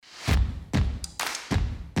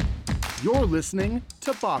You're listening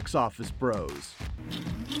to Box Office Bros.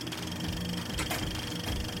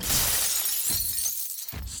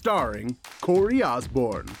 Starring Corey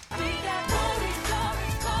Osborne.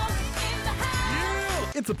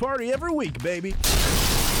 It's a party every week, baby.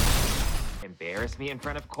 Embarrass me in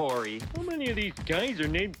front of Corey. How many of these guys are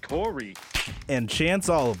named Corey? And Chance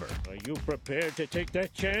Oliver. Are you prepared to take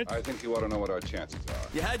that chance? I think you ought to know what our chances are.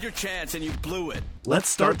 You had your chance and you blew it. Let's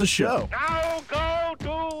start the show. Now go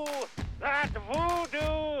do that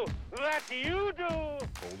voodoo that you do.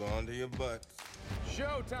 Hold on to your butts.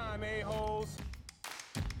 Showtime, a-holes.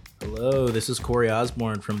 Hello, this is Corey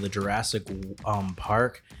Osborne from the Jurassic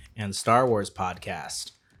Park and Star Wars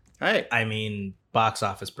podcast. Hi. I mean, Box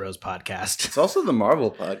Office Bros podcast. It's also the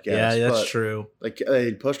Marvel podcast. Yeah, that's true. Like,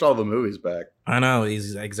 they pushed all the movies back. I know,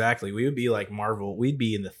 exactly. We would be like Marvel. We'd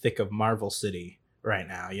be in the thick of Marvel City right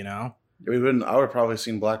now, you know? I would have probably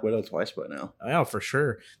seen Black Widow twice by now. Oh, for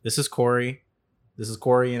sure. This is Corey.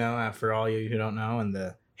 You know, for all you who don't know. And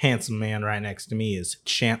the handsome man right next to me is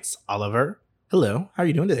Chance Oliver. Hello. How are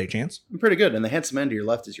you doing today, Chance? I'm pretty good. And the handsome man to your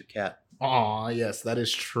left is your cat. Aw, yes, that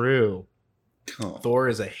is true. Oh. Thor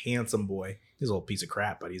is a handsome boy. He's a little piece of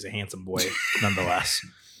crap, but he's a handsome boy nonetheless.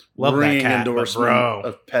 Love Ringing that cat, endorsement bro.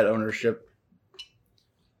 of pet ownership.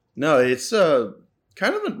 No, it's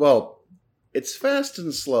kind of it's fast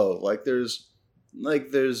and slow. Like there's a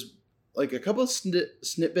couple of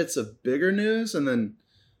snippets of bigger news, and then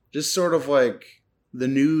just sort of like the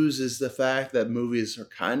news is the fact that movies are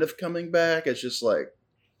kind of coming back. It's just like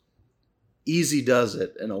easy does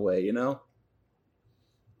it in a way, you know?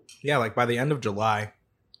 Yeah, like by the end of July,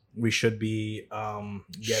 we should be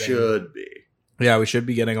we should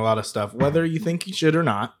be getting a lot of stuff, whether you think you should or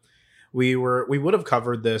not. We would have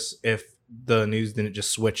covered this if the news didn't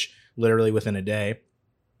just switch literally within a day.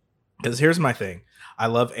 Because here's my thing. I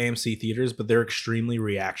love AMC theaters, but they're extremely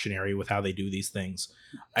reactionary with how they do these things.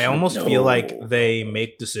 I almost feel like they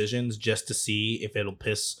make decisions just to see if it'll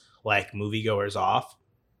piss like moviegoers off.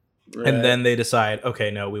 Right. And then they decide,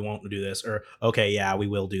 okay, no, we won't do this, or okay, yeah, we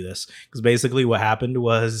will do this. Because basically what happened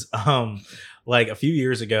was like a few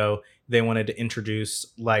years ago, they wanted to introduce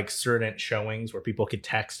like certain showings where people could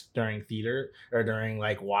text during theater or during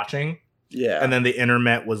like watching. Yeah. And then the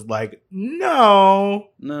internet was like, no.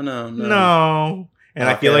 And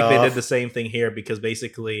I feel like they did the same thing here, because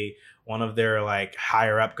basically one of their like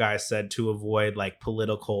higher up guys said to avoid like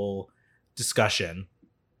political discussion,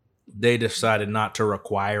 they decided not to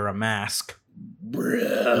require a mask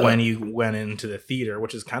when you went into the theater,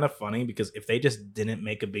 which is kind of funny, because if they just didn't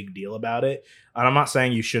make a big deal about it, and I'm not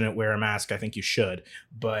saying you shouldn't wear a mask, I think you should,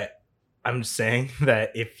 but I'm saying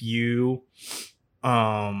that if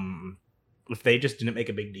they just didn't make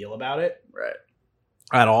a big deal about it, right,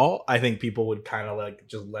 at all, I think people would kind of like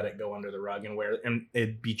just let it go under the rug and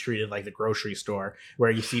it'd be treated like the grocery store,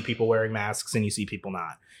 where you see people wearing masks and you see people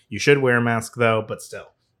not. You should wear a mask though, but still.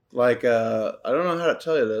 Like, I don't know how to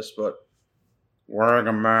tell you this, but wearing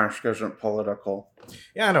a mask isn't political.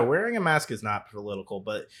 Yeah, I know wearing a mask is not political,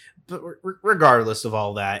 but regardless of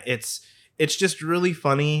all that, it's just really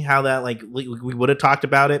funny how that, like, we would have talked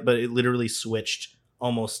about it, but it literally switched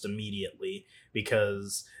almost immediately,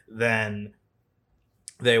 because then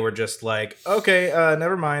they were just like, okay,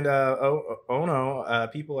 never mind.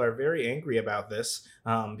 People are very angry about this.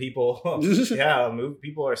 People are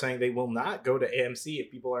saying they will not go to AMC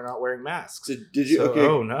if people are not wearing masks. Did you? Okay.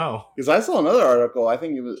 Oh no! Because I saw another article. I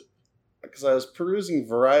think it was because I was perusing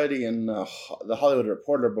Variety and the Hollywood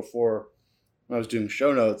Reporter before when I was doing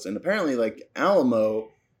show notes, and apparently, like,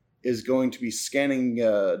 Alamo is going to be scanning,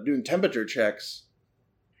 doing temperature checks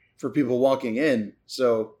for people walking in.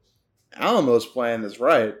 So Alamo's plan is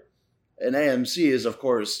right, and AMC is, of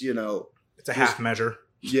course, it's a half measure.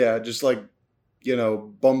 Yeah, just like,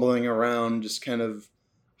 bumbling around, just kind of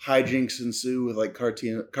hijinks ensue with like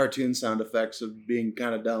cartoon sound effects of being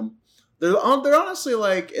kind of dumb. They're honestly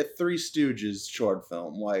like a Three Stooges short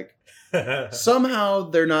film. Like, somehow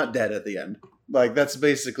they're not dead at the end. Like, that's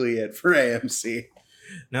basically it for AMC.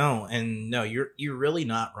 No, you're really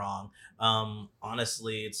not wrong.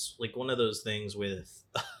 Honestly, it's like one of those things with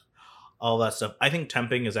all that stuff. I think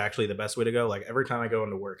temping is actually the best way to go. Like, every time I go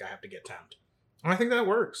into work, I have to get temped. And I think that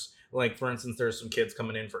works. Like, for instance, there's some kids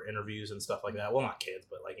coming in for interviews and stuff like that. Well, not kids,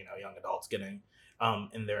 but like, young adults getting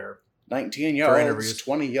in their 19-year-olds,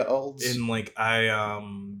 20-year-olds. And like, I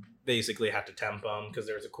basically have to temp them because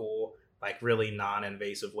there's a cool, like, really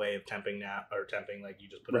non-invasive way of temping, like you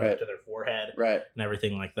just put it up to their forehead, right, and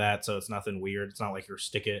everything like that. So it's nothing weird. It's not like you're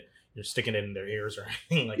sticking it in their ears or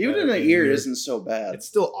anything like that. Even in the ear isn't so bad. It's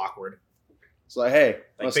still awkward. It's like, hey,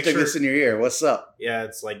 Like, let's stick this in your ear. What's up? Yeah,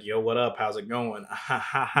 it's like, yo, what up? How's it going?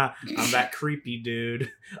 I'm that creepy dude.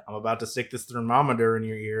 I'm about to stick this thermometer in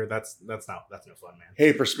your ear. That's no fun, man.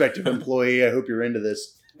 Hey, prospective employee, I hope you're into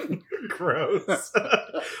this. Gross.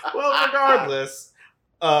 Well, regardless,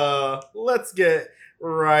 let's get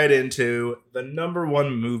right into the number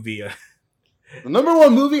one movie. The number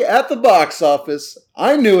one movie at the box office.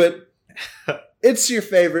 I knew it. It's your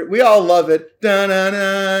favorite. We all love it.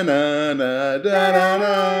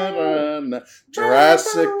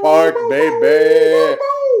 Jurassic Park, baby.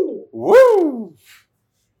 Woo!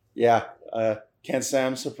 Yeah, can't say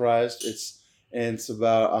I'm surprised. It's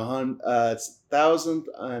about it's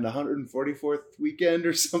 1,144th weekend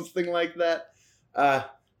or something like that.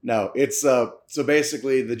 No, it's so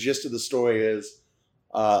basically the gist of the story is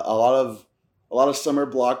a lot of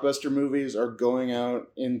summer blockbuster movies are going out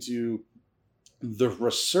into the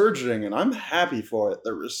resurging, and I'm happy for it.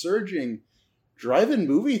 The resurging drive-in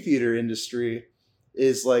movie theater industry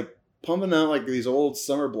is like pumping out like these old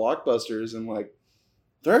summer blockbusters, and like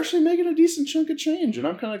they're actually making a decent chunk of change, and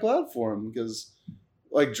I'm kind of glad for them because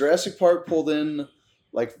like Jurassic Park pulled in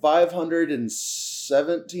like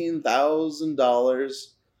 $517,000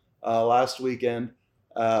 last weekend.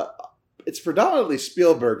 It's predominantly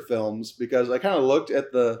Spielberg films because I kind of looked at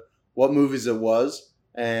what movies it was.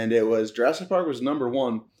 And it was Jurassic Park was number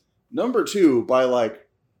one. Number two by like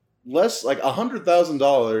less like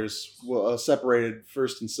 $100,000 separated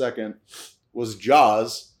first and second was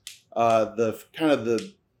Jaws. The kind of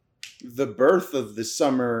the birth of the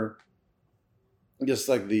summer, just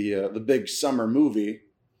like the big summer movie.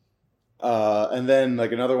 And then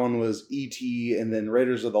like another one was E.T. and then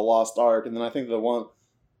Raiders of the Lost Ark. And then I think the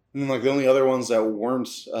only other ones that weren't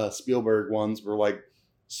Spielberg ones were like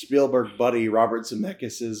Spielberg buddy Robert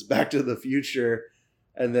Zemeckis' Back to the Future,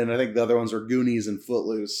 and then I think the other ones are Goonies and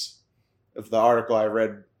Footloose. If the article I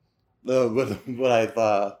read, what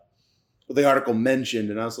the article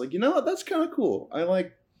mentioned, and I was like, you know what, that's kind of cool. I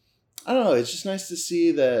don't know, it's just nice to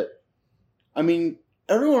see that. I mean,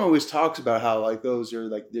 everyone always talks about how like those are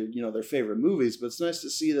like their favorite movies, but it's nice to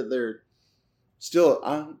see that they're still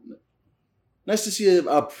nice to see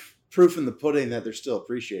a proof in the pudding that they're still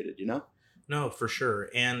appreciated. You know. No, for sure.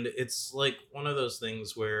 And it's like one of those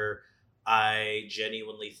things where I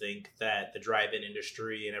genuinely think that the drive-in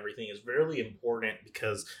industry and everything is really important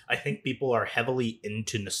because I think people are heavily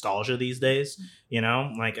into nostalgia these days. You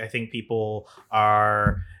know, like I think people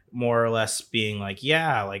are more or less being like,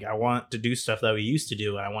 yeah, like I want to do stuff that we used to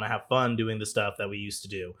do. And I want to have fun doing the stuff that we used to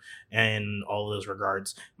do in all of those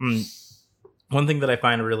regards. One thing that I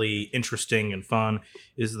find really interesting and fun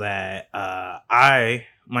is that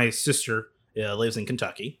my sister lives in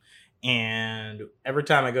Kentucky, and every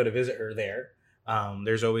time I go to visit her there,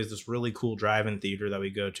 there's always this really cool drive-in theater that we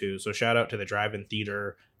go to. So shout out to the drive-in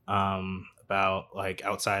theater about like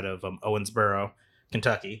outside of Owensboro,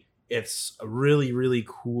 Kentucky. It's a really, really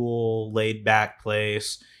cool, laid-back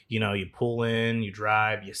place. You know, you pull in, you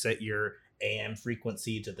drive, you set your AM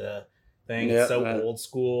frequency to the thing. It's so old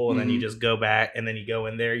school, and then you just go back, and then you go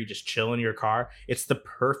in there, you just chill in your car. It's the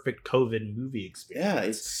perfect COVID movie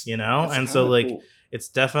experience. Yeah, and so like cool. It's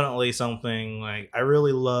definitely something like I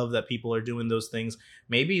really love that people are doing those things.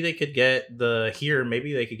 Maybe they could get the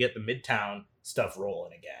Midtown stuff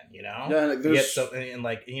rolling again. You know, yeah, like get something and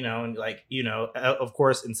of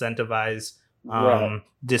course incentivize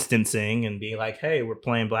distancing and be like, hey, we're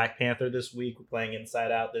playing Black Panther this week, we're playing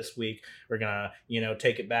Inside Out this week, we're gonna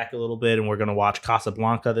take it back a little bit and we're gonna watch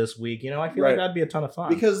Casablanca this week. I feel like that'd be a ton of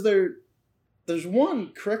fun because there's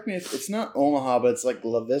one, correct me if it's not Omaha, but it's like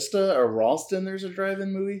La Vista or Ralston. There's a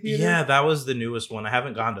drive-in movie theater. Yeah, that was the newest one. I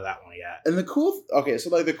haven't gone to that one yet. And the cool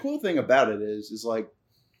thing about it is like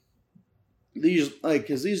these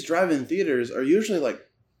because these drive-in theaters are usually like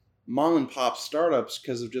mom and pop startups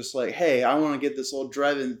because of just like, hey, I want to get this old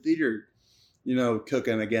drive-in theater,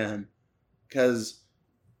 cooking again. Because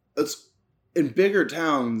it's in bigger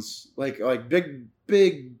towns, like big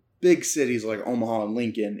cities like Omaha and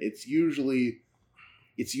Lincoln, it's usually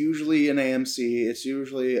an AMC, it's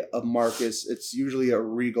usually a Marcus, it's usually a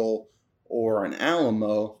Regal or an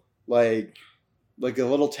Alamo. Like a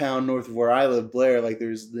little town north of where I live, Blair, like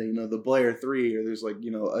there's the Blair 3, or there's like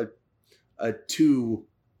a two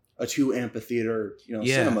amphitheater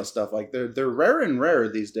cinema stuff. Like they're rare and rarer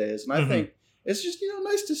these days, and I think it's just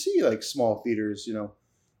nice to see like small theaters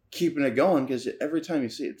keeping it going, because every time you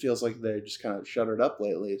see it, it feels like they just kind of shuttered up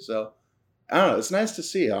lately. So I don't know, it's nice to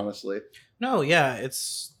see, honestly. No, yeah,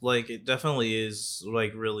 it's like it definitely is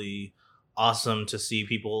like really awesome to see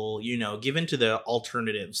people give into the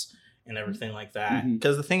alternatives and everything like that.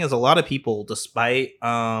 Because the thing is, a lot of people, despite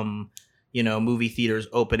movie theaters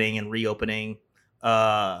opening and reopening,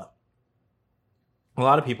 a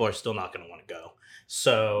lot of people are still not going to want to go.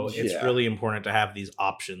 So it's really important to have these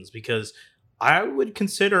options, because I would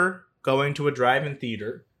consider going to a drive-in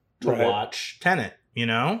theater to watch Tenet,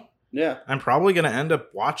 Yeah. I'm probably going to end up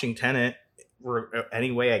watching Tenet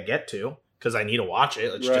any way I get to, because I need to watch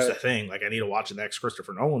it. It's just a thing. Like, I need to watch the next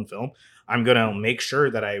Christopher Nolan film. I'm going to make sure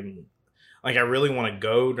that I really want to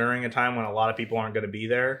go during a time when a lot of people aren't going to be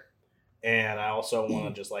there. And I also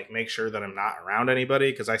want to just make sure that I'm not around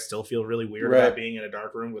anybody, because I still feel really weird about being in a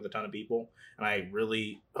dark room with a ton of people. And I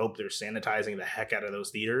really hope they're sanitizing the heck out of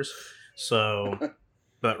those theaters. So,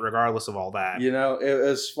 but regardless of all that, it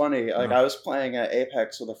was funny. I was playing at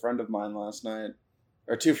Apex with a friend of mine last night,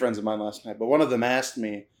 or two friends of mine last night. But one of them asked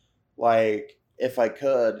me, if I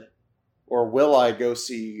could, or will I go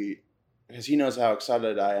see, because he knows how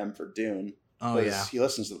excited I am for Dune. Oh yeah, he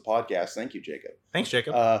listens to the podcast. Thank you, Jacob. Thanks,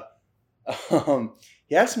 Jacob.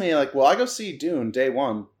 He asked me will I go see Dune day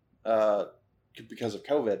one because of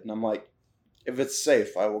COVID? And I'm like, if it's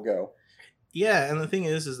safe, I will go. Yeah, and the thing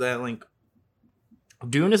is that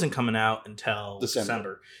Dune isn't coming out until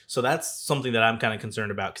December. So that's something that I'm kind of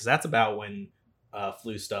concerned about, because that's about when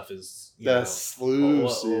flu stuff is flu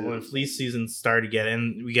season. When flu season started to get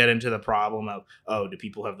in, we get into the problem of, do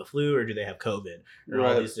people have the flu or do they have COVID, or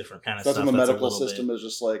all these different kind of stuff. That's when the medical system is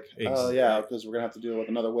just because we're gonna have to deal with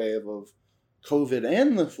another wave of COVID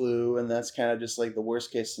and the flu, and that's kind of just the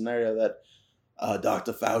worst case scenario that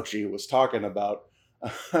Dr. Fauci was talking about.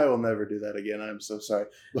 I will never do that again. I'm so sorry.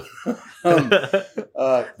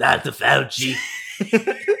 Dr. Fauci.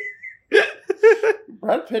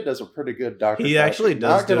 Brad Pitt does a pretty good Dr. He Fauci. Actually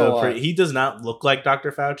does he does not look like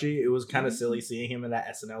Dr. Fauci. It was kind of silly seeing him in that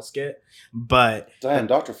SNL skit. But damn,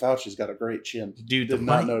 Dr. Fauci's got a great chin. Dude, did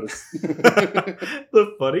not notice.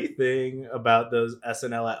 The funny thing about those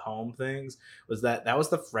SNL at home things was that was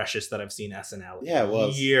the freshest that I've seen SNL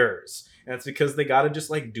in years. And it's because they got to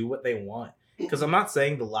just do what they want. Because I'm not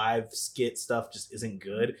saying the live skit stuff just isn't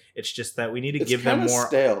good. It's just that we need to give them more.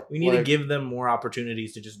 Stale. We need to give them more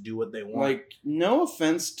opportunities to just do what they want. No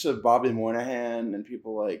offense to Bobby Moynihan and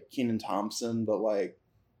people like Kenan Thompson, but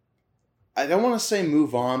I don't want to say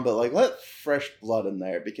move on, but let fresh blood in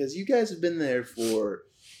there, because you guys have been there for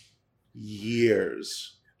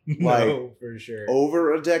years. No, for sure.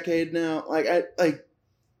 Over a decade now. I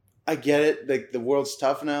get it. The world's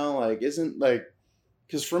tough now. Isn't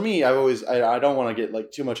because for me, I don't want to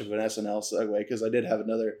get too much of an SNL segue, because I did have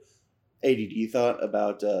another ADD thought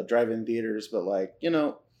about drive-in theaters, but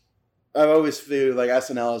I've always feel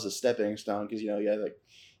SNL is a stepping stone, because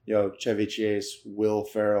Chevy Chase, Will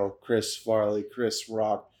Ferrell, Chris Farley, Chris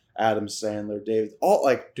Rock, Adam Sandler, David, all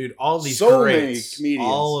all these so greats, many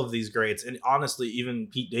comedians, all of these greats, and honestly, even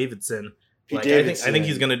Pete Davidson. I think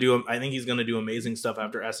he's gonna do. I think he's gonna do amazing stuff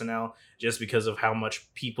after SNL, just because of how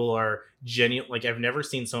much people are genuine. I've never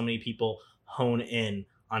seen so many people hone in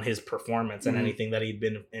on his performance and anything that he'd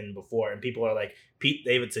been in before, and people are like, Pete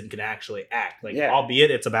Davidson can actually act.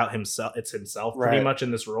 Albeit it's about himself. It's himself pretty much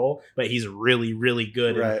in this role, but he's really, really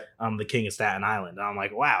good. In, The King of Staten Island. And I'm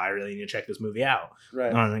like, wow, I really need to check this movie out.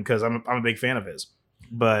 Because I'm a big fan of his.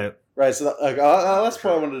 But so that's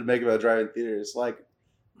what I wanted to make about drive-in theaters.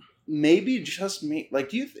 Maybe just me.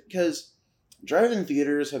 Do you because drive-in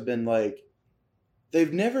theaters have been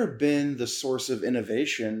they've never been the source of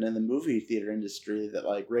innovation in the movie theater industry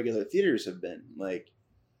that regular theaters have been.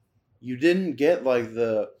 You didn't get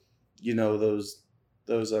the those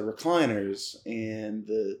recliners and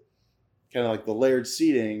the kind of the layered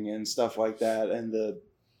seating and stuff like that, and the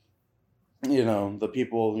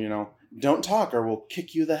people don't talk or we'll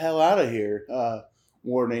kick you the hell out of here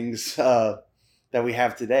warnings that we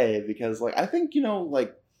have today, because I think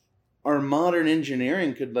our modern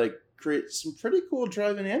engineering could create some pretty cool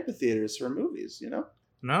drive-in amphitheaters for movies.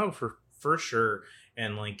 No, for sure.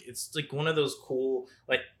 And it's one of those cool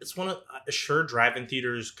it's one of sure drive-in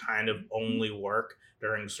theaters kind of only work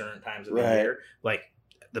during certain times of the year,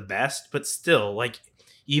 the best, but still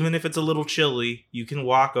even if it's a little chilly, you can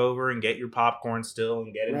walk over and get your popcorn still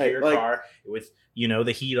and get into your car with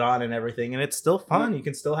the heat on and everything, and it's still fun. You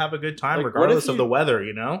can still have a good time regardless of the weather,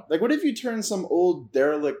 what if you turn some old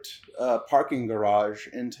derelict parking garage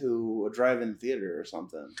into a drive-in theater or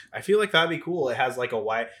something? I feel that'd be cool. It has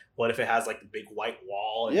what if it has the big white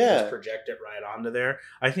wall and you just project it right onto there?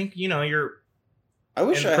 I think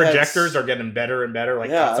projectors are getting better and better,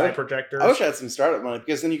 outside projectors. I wish I had some startup money,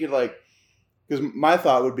 because then you could because my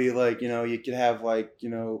thought would be you could have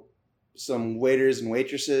some waiters and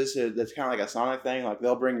waitresses that's kind of a Sonic thing.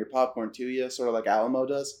 They'll bring your popcorn to you, sort of like Alamo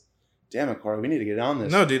does. Damn it, Corey, we need to get on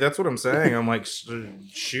this. No, dude, that's what I'm saying. I'm like,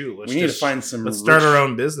 shoot, we need to find some. Let's start our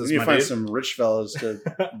own business. We need to find some rich fellas to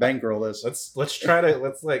bankroll this. Let's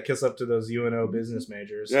like kiss up to those UNO business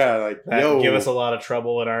majors. Yeah, like that give us a lot of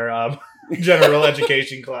trouble in our general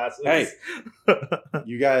education classes. Hey,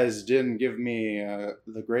 you guys didn't give me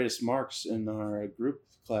the greatest marks in our group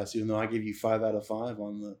class, even though I gave you 5 out of 5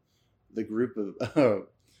 on the group of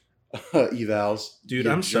evals. Dude,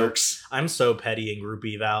 I'm so petty in group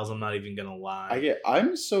evals. I'm not even gonna lie.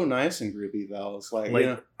 I'm so nice in group evals. Like you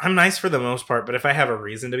know, I'm nice for the most part, but if I have a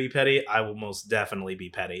reason to be petty, I will most definitely be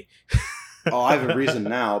petty. Oh, I have a reason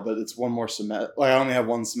now, but it's one more semester. Like I only have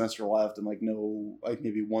 1 semester left, and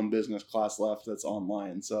maybe 1 business class left that's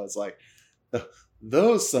online. So it's like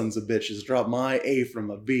those sons of bitches dropped my A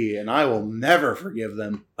from a B, and I will never forgive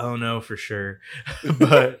them. Oh no, for sure.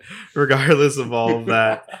 But regardless of all of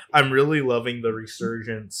that, I'm really loving the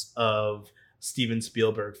resurgence of Steven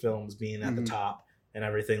Spielberg films being at the top and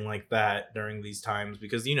everything like that during these times,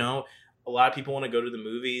 because a lot of people want to go to the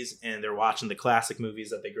movies and they're watching the classic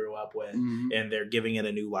movies that they grew up with, and they're giving it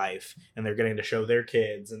a new life, and they're getting to show their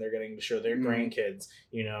kids and they're getting to show their grandkids,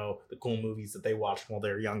 the cool movies that they watched while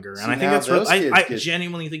they're younger. And I think that's I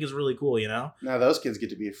genuinely think it's really cool, Now those kids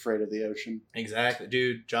get to be afraid of the ocean. Exactly.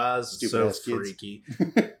 Dude, Jaws is so freaky.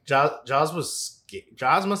 Jaws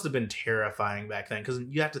must have been terrifying back then, because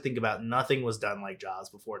you have to think about nothing was done like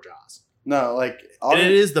Jaws before Jaws. No, like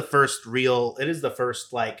it is the first summer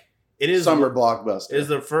blockbuster. It is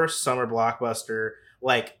the first summer blockbuster.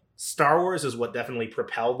 Like Star Wars is what definitely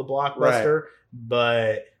propelled the blockbuster,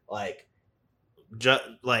 but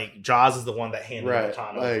Jaws is the one that handed the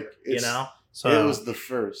baton over. So it was the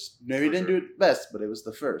first. Maybe didn't do it best, but it was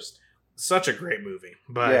the first. Such a great movie.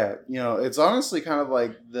 But yeah, it's honestly kind of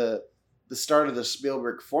like the start of the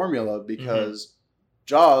Spielberg formula, because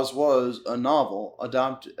Jaws was a novel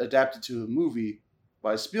adapted to a movie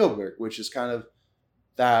by Spielberg, which is kind of.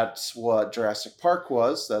 That's what Jurassic Park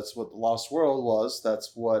was. That's what The Lost World was.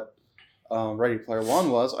 That's what Ready Player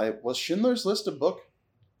One was. Was Schindler's List a book?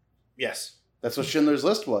 Yes. That's what Schindler's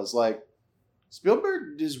List was. Like,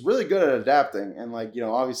 Spielberg is really good at adapting. And,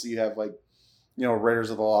 obviously you have, Raiders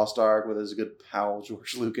of the Lost Ark with his good pal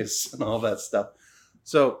George Lucas and all that stuff.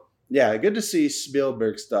 So, yeah, good to see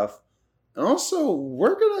Spielberg stuff. And also,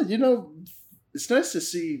 we're going to, it's nice to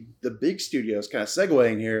see the big studios kind of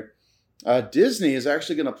segueing here. Disney is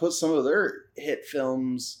actually going to put some of their hit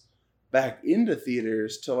films back into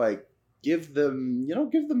theaters to give the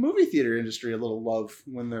movie theater industry a little love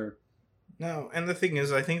when they're. No, and the thing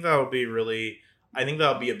is, I think that'll be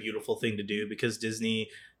a beautiful thing to do, because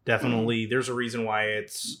Disney definitely, there's a reason why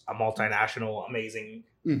it's a multinational, amazing,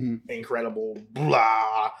 incredible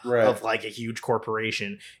blah of a huge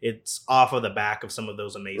corporation. It's off of the back of some of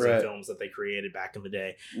those amazing films that they created back in the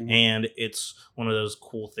day. And it's one of those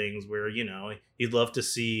cool things where, you'd love to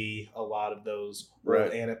see a lot of those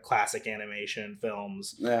classic animation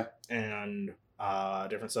films and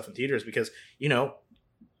different stuff in theaters, because,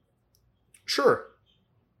 sure,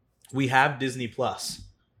 we have Disney Plus,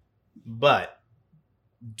 but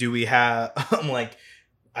do we have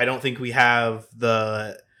I don't think we have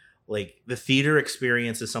the theater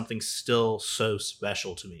experience is something still so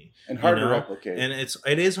special to me and hard to replicate. And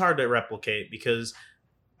it is hard to replicate, because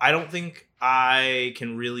I don't think I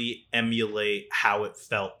can really emulate how it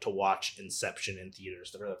felt to watch Inception in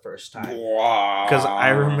theaters for the first time. Wow. Because I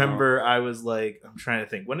remember I was I'm trying to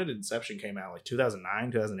think, when did Inception came out?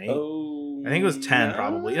 2009, 2008? Oh, I think it was 10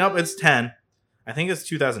 probably. Nope, it's 10. I think it's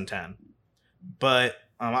 2010. But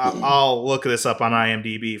I'll look this up on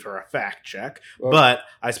IMDb for a fact check. Well, but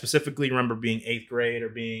I specifically remember being 8th grade or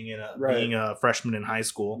being a freshman in high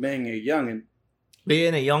school. Being a youngin'.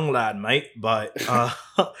 Being a young lad, mate. But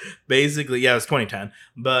basically, it was 2010.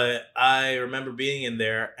 But I remember being in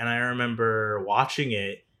there, and I remember watching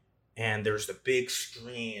it, and there's the big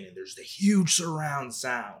screen, and there's the huge surround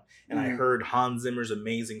sound. And I heard Hans Zimmer's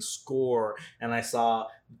amazing score, and I saw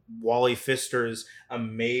Wally Pfister's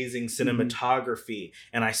amazing cinematography,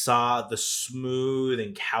 and I saw the smooth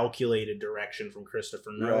and calculated direction from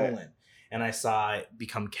Christopher Nolan. And I saw it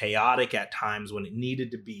become chaotic at times when it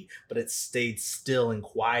needed to be, but it stayed still and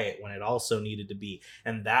quiet when it also needed to be.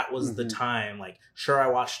 And that was the time, sure, I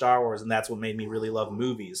watched Star Wars, and that's what made me really love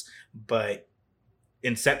movies, but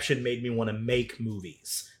Inception made me want to make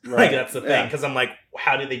movies. That's the thing, because I'm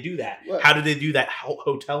how did they do that? What? How did they do that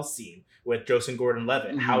hotel scene with Joseph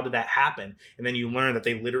Gordon-Levitt? How did that happen? And then you learn that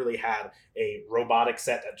they literally had a robotic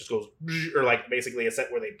set that just goes, or basically a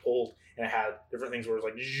set where they pulled, and it had different things where it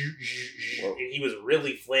was and he was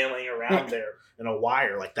really flailing around there in a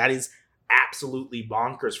wire. That is absolutely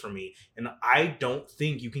bonkers for me. And I don't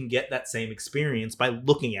think you can get that same experience by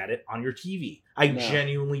looking at it on your TV. I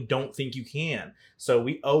genuinely don't think you can. So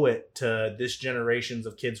we owe it to this generations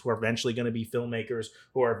of kids who are eventually going to be filmmakers,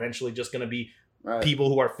 who are eventually just going to be people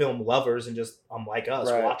who are film lovers and just like us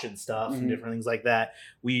watching stuff and different things like that.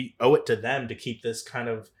 We owe it to them to keep this kind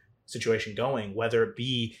of situation going, whether it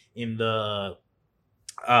be in the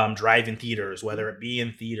drive-in theaters, whether it be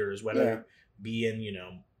in theaters, whether it be in,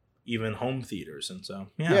 even home theaters. And so,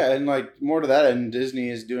 and like more to that, and Disney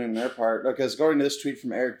is doing their part, because according to this tweet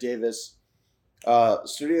from Eric Davis,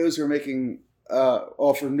 studios are making,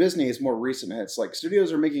 from Disney, it's more recent hits. Like,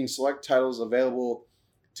 studios are making select titles available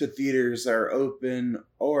to theaters that are open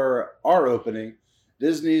or are opening.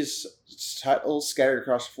 Disney's titles scattered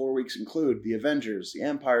across 4 weeks include The Avengers, The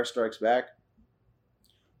Empire Strikes Back,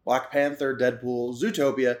 Black Panther, Deadpool,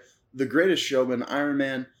 Zootopia, The Greatest Showman, Iron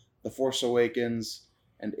Man, The Force Awakens,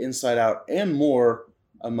 and Inside Out, and more,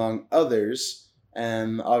 among others.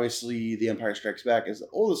 And obviously, The Empire Strikes Back is the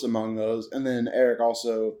oldest among those. And then Eric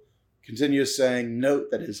also continues saying, note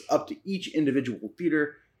that it is up to each individual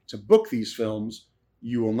theater to book these films.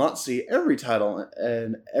 You will not see every title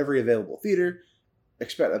in every available theater.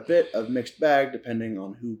 Expect a bit of mixed bag depending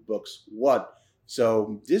on who books what.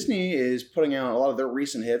 So Disney is putting out a lot of their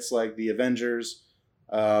recent hits, like The Avengers,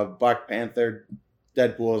 Black Panther,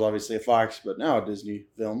 Deadpool is obviously a Fox, but now a Disney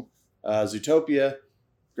film, Zootopia,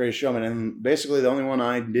 Greatest Showman, and basically the only one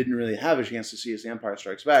I didn't really have a chance to see is The Empire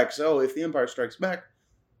Strikes Back. So if The Empire Strikes Back,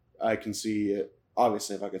 I can see it.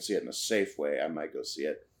 Obviously, if I could see it in a safe way, I might go see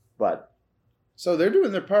it. But so they're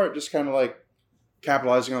doing their part, just kind of like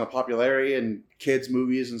capitalizing on the popularity and kids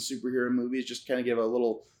movies and superhero movies, just kind of give a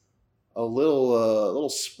little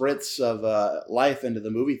spritz of life into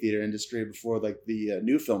the movie theater industry before like the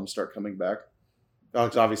new films start coming back.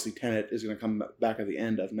 Because obviously Tenet is going to come back at the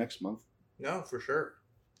end of next month. No, for sure.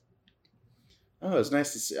 Oh, it's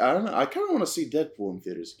nice to see. I don't know. I kind of want to see Deadpool in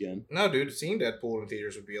theaters again. No, dude, seeing Deadpool in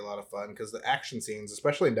theaters would be a lot of fun because the action scenes,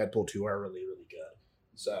 especially in Deadpool 2, are really, really good.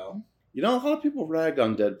 So, a lot of people ragged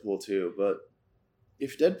on Deadpool 2, but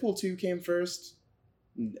if Deadpool 2 came first,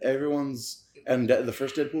 and the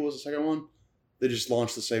first Deadpool was the second one, they just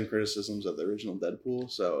launched the same criticisms of the original Deadpool.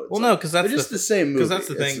 So, no, because that's just the same movie. Because that's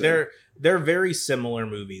the thing. They're very similar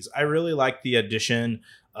movies. I really like the addition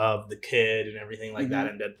of the kid and everything like that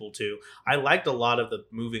in Deadpool 2. I liked a lot of the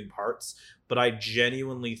moving parts, but I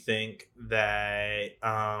genuinely think that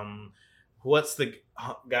what's the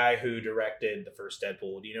guy who directed the first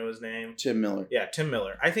Deadpool? Do you know his name? Tim Miller. Yeah, Tim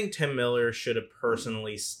Miller. I think Tim Miller should have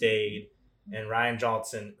personally stayed, and Ryan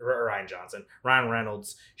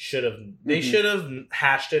Reynolds should have. They should have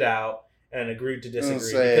hashed it out and agreed to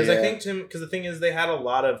disagree. Because the thing is, they had a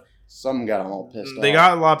lot of. Some got them all pissed off. They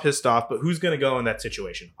got a lot pissed off, but who's going to go in that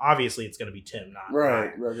situation? Obviously, it's going to be Tim, not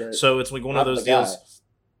right. So it's like one of those deals.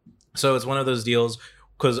 So it's one of those deals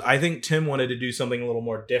because I think Tim wanted to do something a little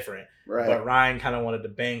more different, but Ryan kind of wanted to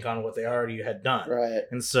bank on what they already had done. Right.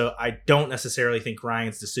 And so I don't necessarily think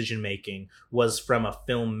Ryan's decision making was from a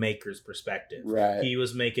filmmaker's perspective. Right. He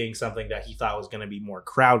was making something that he thought was going to be more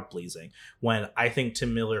crowd pleasing. When I think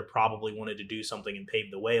Tim Miller probably wanted to do something and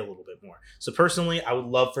pave the way a little bit more. So personally, I would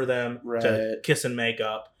love for them to kiss and make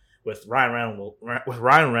up. With Ryan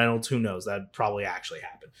Reynolds, who knows? That'd probably actually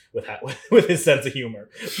happen with his sense of humor.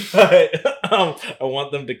 But I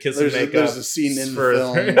want them to kiss and make up. There's a scene in the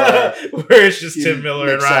film where it's just Tim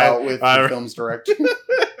Miller and Ryan out with the film's director.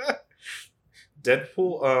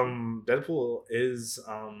 Deadpool is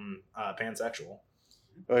pansexual.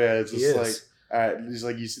 Oh yeah, it's just like. All right, he's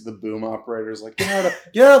like, you see the boom operator's like, get out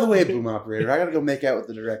of the way, boom operator. I gotta go make out with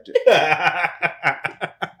the director.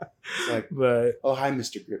 It's like, oh, hi,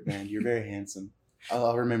 Mr. Gripman. You're very handsome.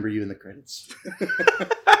 I'll remember you in the credits.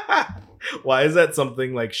 Why is that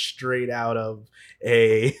something like straight out of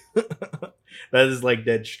a... that is like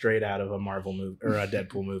dead straight out of a Marvel movie or a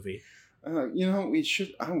Deadpool movie. We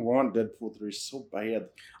should... I want Deadpool 3 so bad.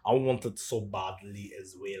 I want it so badly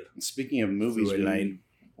as well. Speaking of movies,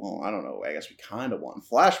 well, I don't know. I guess we kind of want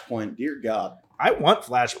Flashpoint. Dear God. I want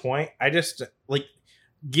Flashpoint. I just, like...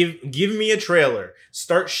 Give me a trailer.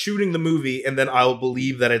 Start shooting the movie, and then I'll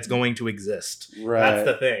believe that it's going to exist. Right. That's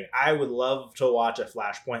the thing. I would love to watch a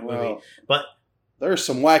Flashpoint movie, but there's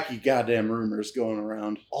some wacky goddamn rumors going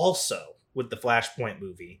around. Also, with the Flashpoint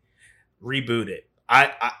movie, reboot it.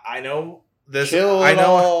 I know this. Kill I it know.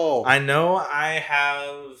 all. I know. I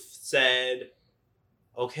have said,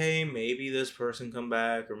 okay, maybe this person come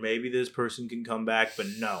back, or maybe this person can come back, but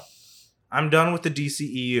no, I'm done with the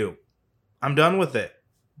DCEU. I'm done with it.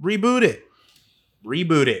 Reboot it.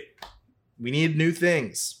 We need new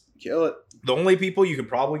things. Kill it. The only people you could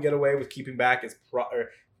probably get away with keeping back or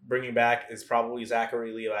bringing back is probably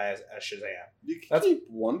Zachary Levi as Shazam. You can keep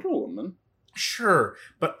Wonder Woman. Sure,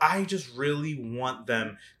 but I just really want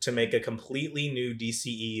them to make a completely new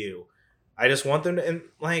DCEU. I just want them to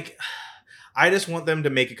I just want them to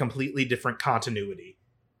make a completely different continuity.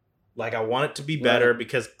 Like, I want it to be better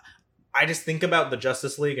because I just think about the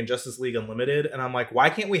Justice League and Justice League Unlimited, and I'm like, why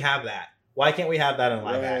can't we have that? Why can't we have that in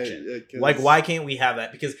live action? Like, why can't we have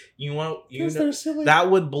that? Because you know that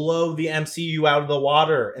would blow the MCU out of the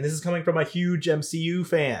water, and this is coming from a huge MCU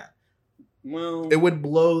fan. Well, it would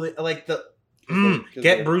blow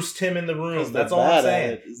get Bruce Timm in the room. That's all I'm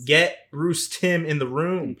saying. Get Bruce Timm in the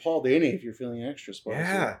room. And Paul Dini, if you're feeling extra spicy.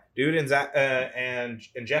 Yeah, dude, and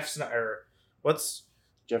Jeff Snyder. What's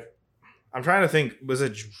Jeff? I'm trying to think.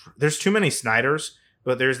 There's too many Snyders,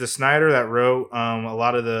 but there's the Snyder that wrote a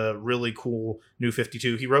lot of the really cool New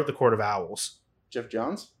 52. He wrote The Court of Owls. Jeff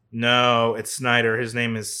Johns? No, it's Snyder. His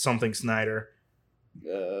name is something Snyder.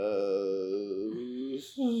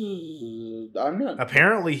 I'm not.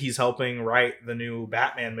 Apparently, he's helping write the new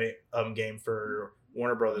Batman game for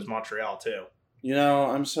Warner Brothers Montreal too. You know,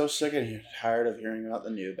 I'm so sick and tired of hearing about the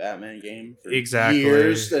new Batman game for exactly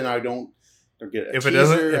years, and I don't get a if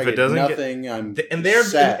teaser, it doesn't nothing.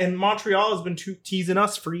 And Montreal has been teasing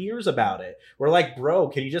us for years about it. We're like, bro,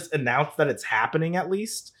 can you just announce that it's happening at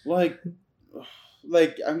least? Like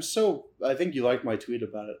I think you liked my tweet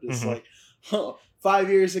about it. It's like, 5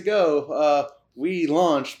 years ago, we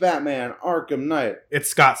launched Batman Arkham Knight. It's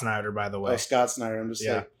Scott Snyder, by the way. Oh, Scott Snyder. I'm just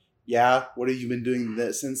like, what have you been doing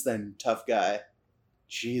since then, tough guy?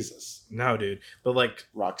 Jesus. No, dude. But like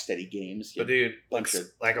Rocksteady Games. But dude,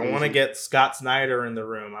 I want to get Scott Snyder in the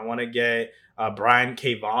room. I want to get Brian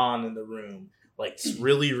K. Vaughan in the room. Like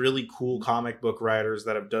really, really cool comic book writers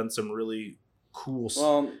that have done some really cool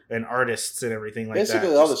and artists and everything like that.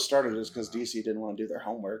 Basically, all this started is because DC didn't want to do their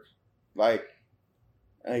homework. Like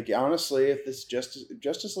honestly, if this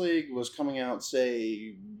Justice League was coming out,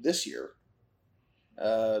 say, this year,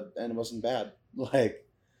 and it wasn't bad,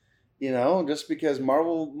 just because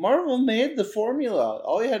Marvel made the formula,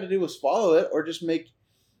 all you had to do was follow it,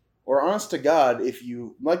 or honest to God, if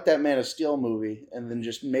you like that Man of Steel movie and then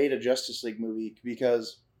just made a Justice League movie,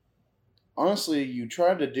 because honestly, you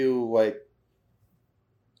tried to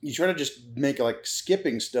just make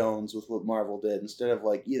skipping stones with what Marvel did instead of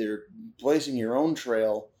either placing your own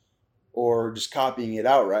trail or just copying it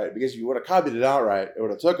outright. Because if you would have copied it outright, it would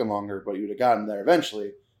have taken longer, but you would have gotten there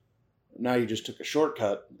eventually. Now you just took a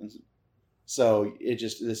shortcut. So it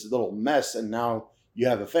just this little mess, and now you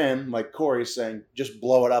have a fan like Corey saying, just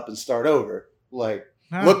blow it up and start over. Look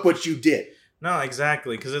what you did. No,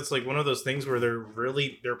 exactly. Because it's one of those things where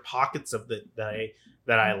they're pockets of that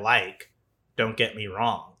I like. Don't get me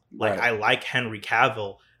wrong. Right. I like Henry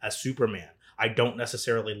Cavill as Superman. I don't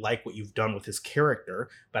necessarily like what you've done with his character,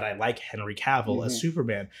 but I like Henry Cavill as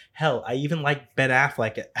Superman. Hell, I even like Ben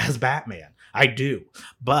Affleck as Batman. I do.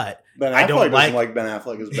 But I don't like Ben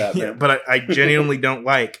Affleck as Batman. Yeah, but I genuinely don't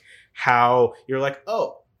like how you're like,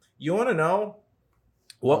 oh, you want to know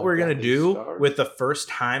what we're going to do with the first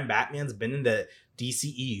time Batman's been in the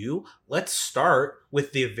DCEU? Let's start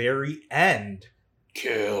with the very end.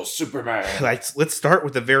 Kill Superman. Let's start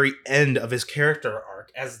with the very end of his character arc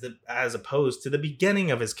as opposed to the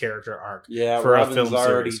beginning of his character arc. Yeah, for Robin's a film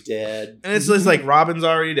already series. dead. And it's just like Robin's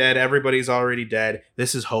already dead, everybody's already dead.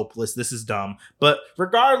 This is hopeless. This is dumb. But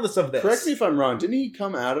regardless of this, correct me if I'm wrong. Didn't he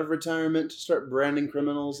come out of retirement to start branding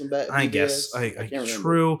criminals and Batman? I guess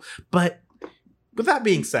true, but with that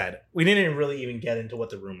being said, we didn't really even get into what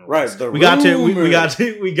the rumor was. Right, we got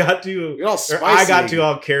to. You're all spicy. I got too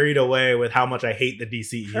all carried away with how much I hate the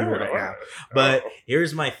DCEU right now. But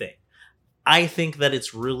here's my thing. I think that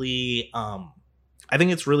it's really,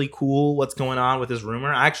 cool what's going on with this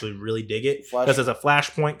rumor. I actually really dig it because it's a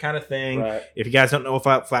Flashpoint kind of thing. Right. If you guys don't know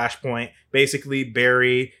about Flashpoint, basically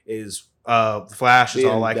Barry is Flash is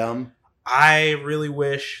all like dumb. I really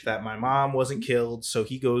wish that my mom wasn't killed, so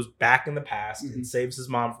he goes back in the past and saves his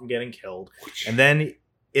mom from getting killed. And then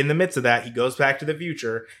in the midst of that, he goes back to the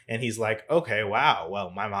future and he's like, okay, wow,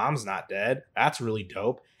 well, my mom's not dead. That's really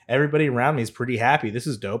dope. Everybody around me is pretty happy. This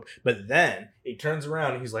is dope. But then he turns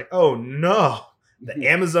around and he's like, oh no, the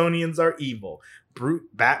Amazonians are evil.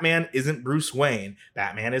 Batman isn't Bruce Wayne.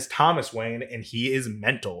 Batman is Thomas Wayne, and he is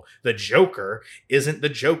mental. The Joker isn't the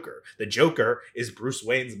Joker. The Joker is Bruce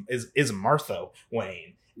Wayne's is Martha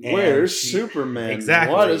Wayne. Where's Superman?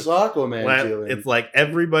 Exactly. What is Aquaman doing? It's like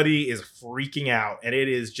everybody is freaking out, and it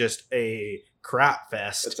is just a crap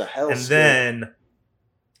fest. It's a hell. And then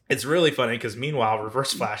it's really funny because meanwhile,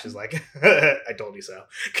 Reverse Flash is like, "I told you so."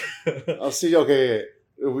 I'll see. Okay.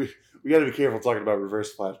 we got to be careful talking about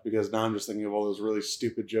Reverse Flash because now I'm just thinking of all those really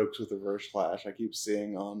stupid jokes with Reverse Flash I keep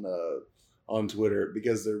seeing on Twitter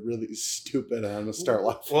because they're really stupid and I'm gonna start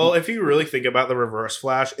laughing. Well, if you really think about the Reverse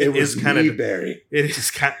Flash, it is kind of Barry. It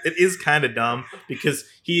is kind of dumb because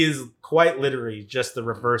he is quite literally just the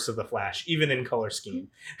reverse of the Flash, even in color scheme.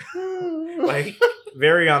 Like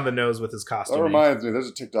very on the nose with his costume. That reminds me, there's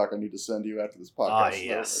a TikTok I need to send you after this podcast. Ah,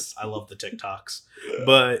 yes, I love the TikToks.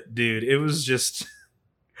 But dude, it was just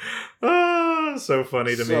so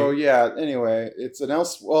funny to me. So yeah, anyway, it's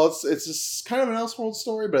it's kind of an Elseworld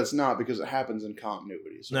story, but it's not because it happens in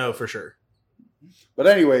continuity. So. No, for sure. But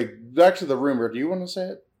anyway, back to the rumor. Do you want to say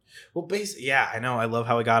it? Well, yeah, I know. I love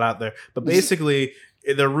how it got out there. But basically,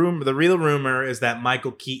 the real rumor is that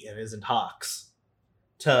Michael Keaton is in talks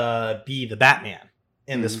to be the Batman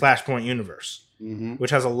in this Flashpoint universe,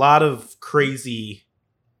 which has a lot of crazy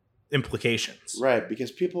implications. Right,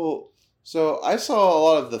 because people... So I saw a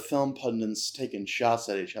lot of the film pundits taking shots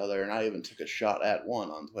at each other, and I even took a shot at one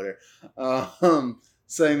on Twitter,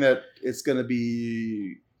 saying that it's going to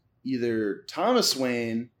be either Thomas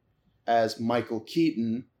Wayne as Michael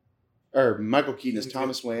Keaton, or Michael Keaton as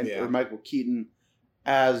Thomas Wayne, or Michael Keaton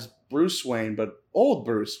as Bruce Wayne, but old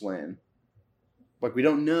Bruce Wayne. Like, we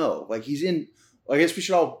don't know. Like, he's in... I guess we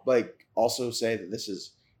should all, like, also say that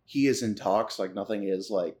he is in talks. Like, nothing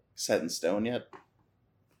is, like, set in stone yet.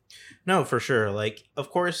 No, for sure. Like, of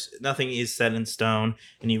course, nothing is set in stone,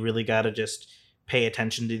 and you really got to just pay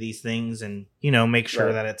attention to these things and, make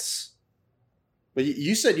sure that it's... But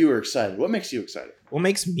you said you were excited. What makes you excited? What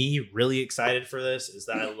makes me really excited for this is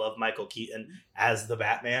that I love Michael Keaton as the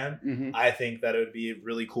Batman. Mm-hmm. I think that it would be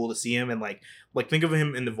really cool to see him and, like think of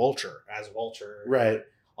him in the Vulture, as Vulture. Right.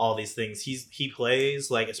 All these things. He plays,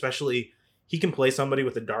 like, especially, he can play somebody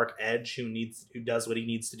with a dark edge who does what he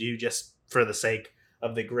needs to do just for the sake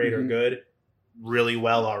of the greater good really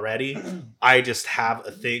well already. I just have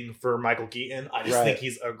a thing for Michael Keaton. I just think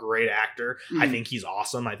he's a great actor. I think he's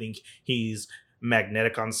awesome. I think he's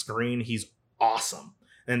magnetic on screen. He's awesome.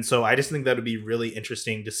 And so I just think that would be really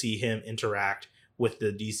interesting to see him interact with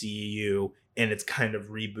the DCEU in its kind of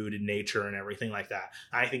rebooted nature and everything like that.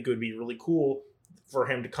 I think it would be really cool for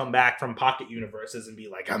him to come back from pocket universes and be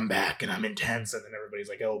like, I'm back and I'm intense. And then everybody's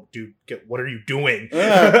like, oh, dude, what are you doing?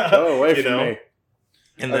 Away from me.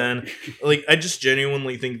 And then, I just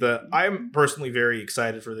genuinely think that I'm personally very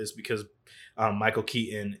excited for this because Michael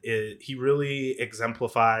Keaton, he really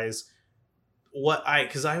exemplifies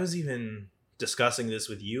because I was even discussing this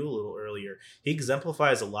with you a little earlier. He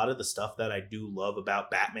exemplifies a lot of the stuff that I do love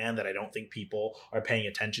about Batman that I don't think people are paying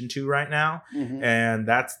attention to right now. Mm-hmm. And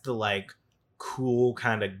that's the, cool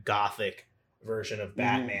kind of gothic version of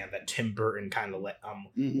Batman that Tim Burton kind of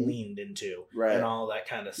leaned into. Right. And all that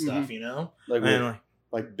kind of stuff,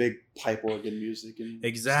 Like big pipe organ music and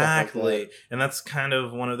exactly, stuff like that. And that's kind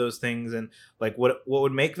of one of those things. And what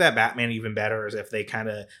would make that Batman even better is if they kind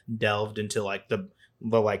of delved into the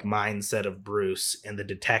mindset of Bruce and the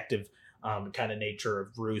detective kind of nature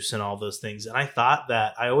of Bruce and all those things. And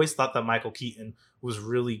I always thought that Michael Keaton was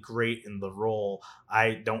really great in the role.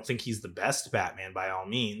 I don't think he's the best Batman by all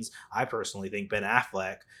means. I personally think Ben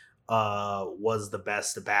Affleck was the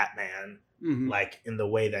best Batman. Mm-hmm. In the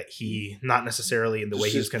way that not necessarily in the way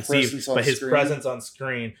he was conceived, but his presence on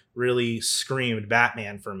screen really screamed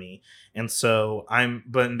Batman for me. And so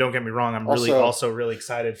but don't get me wrong, I'm also really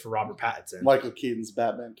excited for Robert Pattinson. Michael Keaton's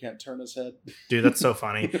Batman can't turn his head. Dude, that's so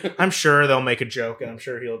funny. I'm sure they'll make a joke and I'm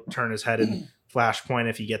sure he'll turn his head in Flashpoint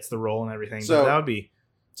if he gets the role and everything. But that would be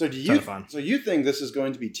fun. So you think this is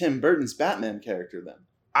going to be Tim Burton's Batman character then?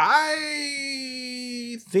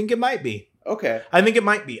 I think it might be. Okay. I think it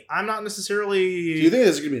might be. I'm not necessarily... Do you think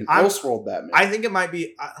this is going to be an Elseworld Batman? I think it might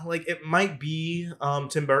be. It might be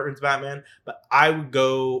Tim Burton's Batman, but I would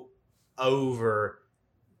go over...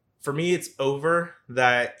 For me, it's over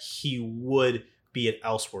that he would be an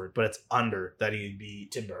Elseworld, but it's under that he'd be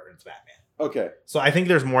Tim Burton's Batman. Okay. So I think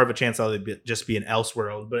there's more of a chance that it would just be an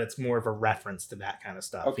Elseworld, but it's more of a reference to that kind of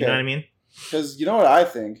stuff. Okay. You know what I mean? Because you know what I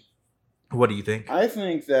think? What do you think? I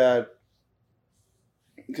think that...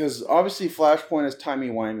 Because obviously Flashpoint is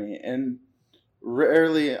timey-wimey, and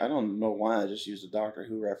rarely, I don't know why I just used a Doctor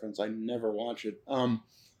Who reference, I never watch it.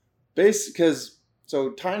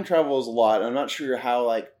 So time travel is a lot, I'm not sure how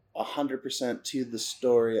 100% to the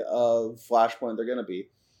story of Flashpoint they're going to be.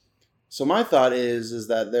 So my thought is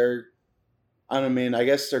that I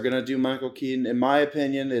guess they're going to do Michael Keaton. In my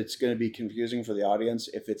opinion, it's going to be confusing for the audience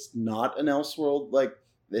if it's not an Elseworld,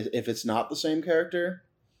 if it's not the same character.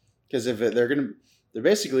 Because they're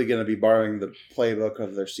basically going to be borrowing the playbook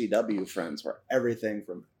of their CW friends where everything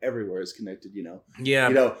from everywhere is connected, Yeah.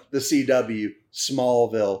 The CW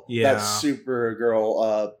Smallville, Yeah. that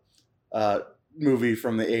Supergirl movie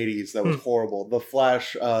from the 80s that was horrible, the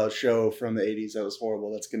Flash show from the 80s that was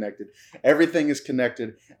horrible, that's connected. Everything is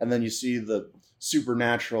connected, and then you see the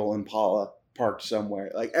Supernatural Impala parked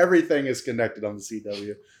somewhere. Like, everything is connected on the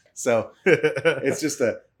CW. So it's just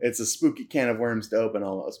a spooky can of worms to open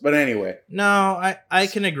almost. But anyway. No, I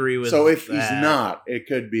can agree with So if that. he's not, it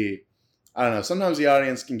could be, I don't know, sometimes the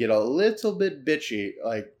audience can get a little bit bitchy,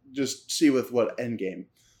 like just see with what Endgame.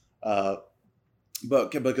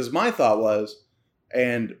 But because my thought was,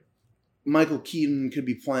 and Michael Keaton could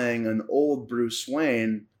be playing an old Bruce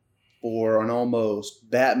Wayne for an almost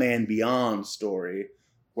Batman Beyond story,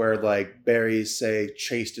 where like Barry's, say,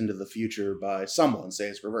 chased into the future by someone, say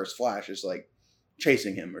it's Reverse Flash is like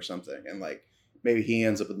chasing him or something, and like maybe he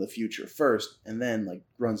ends up in the future first and then like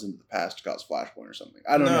runs into the past to cause Flashpoint or something.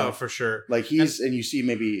 I don't know. No, for sure. Like and you see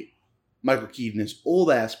maybe Michael Keaton as old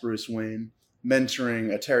ass Bruce Wayne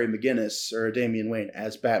mentoring a Terry McGinnis or a Damian Wayne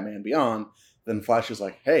as Batman Beyond. Then Flash is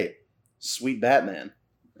like, hey, sweet Batman,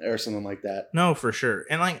 or something like that. No, for sure.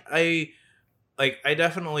 And I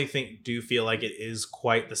definitely do feel like it is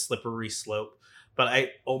quite the slippery slope, but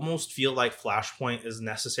I almost feel like Flashpoint is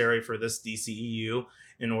necessary for this DCEU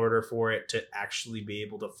in order for it to actually be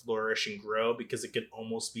able to flourish and grow, because it could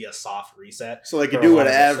almost be a soft reset. So they could do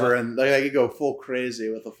whatever, and they could go full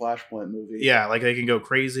crazy with a Flashpoint movie. Yeah, like they can go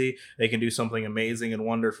crazy, they can do something amazing and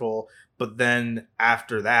wonderful, but then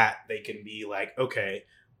after that, they can be like, okay,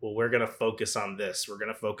 well, we're going to focus on this, we're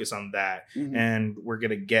going to focus on that, and we're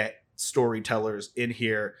going to get storytellers in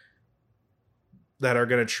here that are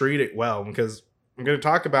going to treat it well, because I'm going to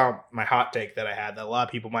talk about my hot take that I had that a lot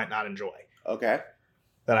of people might not enjoy. Okay.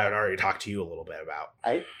 That I would already talked to you a little bit about.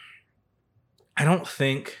 I don't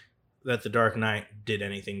think that The Dark Knight did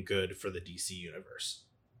anything good for the DC universe.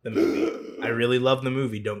 The movie. I really love the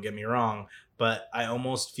movie, don't get me wrong, but I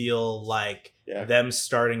almost feel like them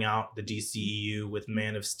starting out the DCEU with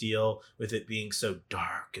Man of Steel, with it being so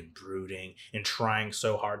dark and brooding and trying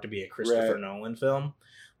so hard to be a Christopher Nolan film.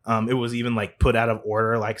 It was even like put out of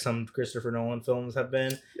order, like some Christopher Nolan films have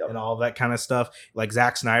been, and all that kind of stuff. Like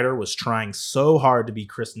Zack Snyder was trying so hard to be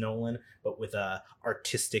Chris Nolan, but with a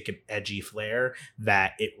artistic and edgy flair,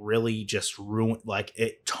 that it really just ruined. Like,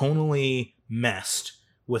 it tonally messed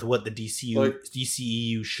with what the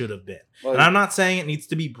DCEU should have been. And I'm not saying it needs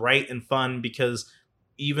to be bright and fun, because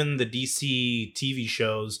even the DC TV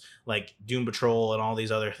shows like Doom Patrol and all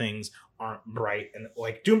these other things aren't bright, and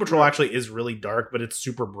like Doom Patrol actually is really dark, but it's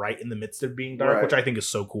super bright in the midst of being dark, which I think is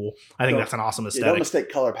so cool. I think that's an awesome aesthetic. Don't mistake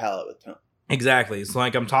color palette with tone. Exactly. It's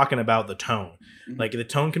like I'm talking about the tone. Like, the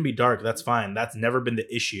tone can be dark, that's fine. That's never been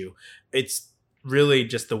the issue. It's really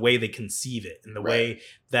just the way they conceive it and the way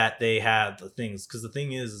that they have the things. Because the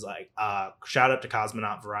thing is like, shout out to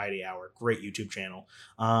Cosmonaut Variety Hour, great YouTube channel.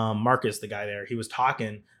 Marcus, the guy there, he was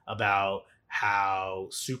talking about how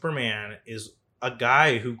Superman is a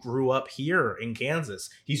guy who grew up here in Kansas.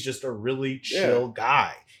 He's just a really chill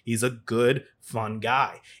guy. He's a good, fun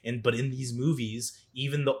guy. But in these movies,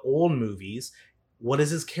 even the old movies, what has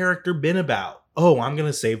his character been about? Oh, I'm going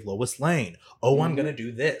to save Lois Lane. Oh, I'm going to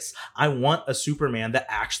do this. I want a Superman that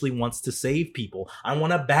actually wants to save people. I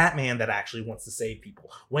want a Batman that actually wants to save people.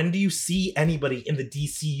 When do you see anybody in the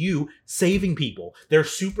DCU saving people? They're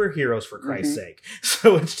superheroes, for Christ's sake.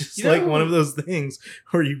 So it's just like one of those things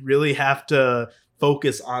where you really have to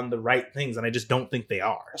focus on the right things, and I just don't think they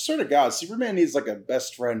are. I swear to God, Superman needs like a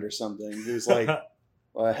best friend or something who's like,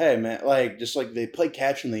 well, hey man, like just like they play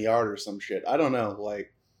catch in the yard or some shit. I don't know,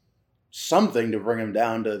 like something to bring him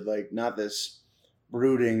down to like not this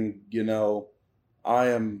brooding, I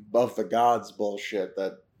am of the gods bullshit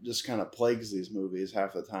that just kind of plagues these movies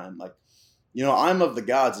half the time. Like, I'm of the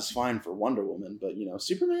gods is fine for Wonder Woman, but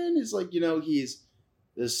Superman is like, he's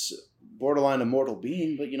this borderline immortal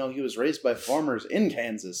being, but he was raised by farmers in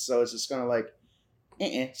Kansas, so it's just kind of like,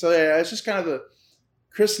 So yeah, it's just kind of the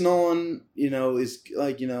Chris Nolan, is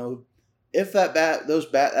like, if that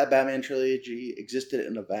Batman trilogy existed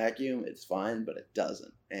in a vacuum, it's fine, but it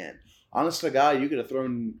doesn't. And honest to God, you could have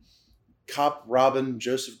thrown Cop Robin,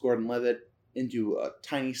 Joseph Gordon-Levitt into a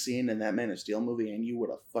tiny scene in that Man of Steel movie, and you would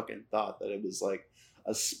have fucking thought that it was like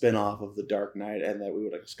a spin-off of The Dark Knight, and that we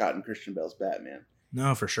would have gotten Christian Bale's Batman.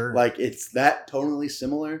 No, for sure. Like, it's that tonally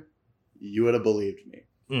similar, you would have believed me.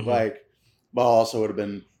 Like, but also would have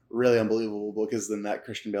been really unbelievable, because then that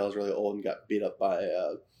Christian Bale is really old and got beat up by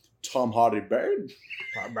Tom Hardy Bird.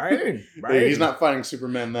 He's not fighting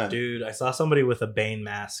Superman then. Dude, I saw somebody with a Bane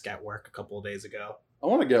mask at work a couple of days ago. I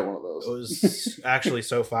want to get one of those. It was actually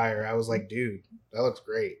so fire. I was like, dude, that looks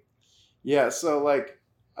great. Yeah, so like,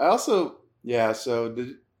 I also,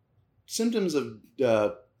 so symptoms of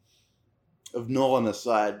Nolan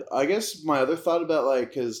aside, I guess my other thought about like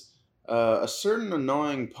because a certain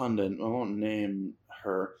annoying pundit, I won't name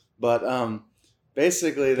her, but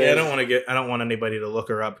basically I don't want anybody to look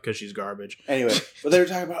her up because she's garbage. Anyway, but they were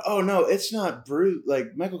talking about, oh no, it's not Bruce.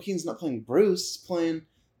 Like Michael Keaton's not playing Bruce, he's playing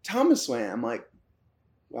Thomas Wayne. I'm like,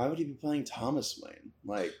 why would he be playing Thomas Wayne?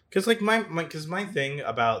 Like, because like my thing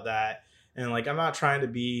about that, and like I'm not trying to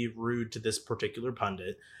be rude to this particular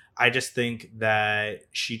pundit. I just think that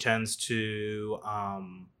she tends to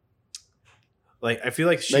like I feel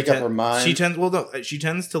like make up her mind. She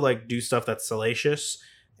tends to like do stuff that's salacious,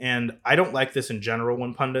 and I don't like this in general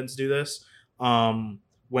when pundits do this.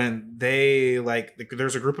 When they like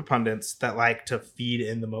there's a group of pundits that like to feed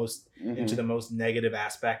in the most into the most negative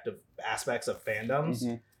aspects of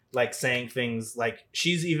fandoms, like saying things like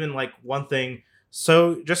she's even like one thing.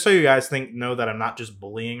 So just so you guys know that I'm not just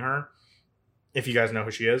bullying her, if you guys know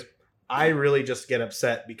who she is, I really just get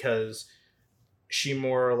upset because she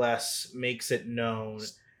more or less makes it known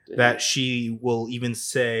that she will even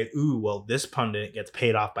say, ooh, well, this pundit gets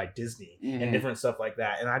paid off by Disney and different stuff like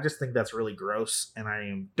that. And I just think that's really gross and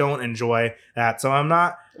I don't enjoy that. So I'm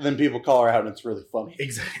not... And then people call her out and it's really funny.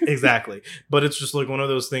 Exactly. But it's just like one of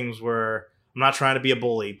those things where I'm not trying to be a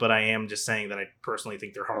bully, but I am just saying that I personally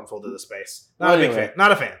think they're harmful to the space. Not a big fan.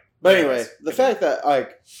 Not a fan. But anyway, the fact that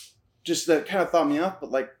like, just that kind of thought me off,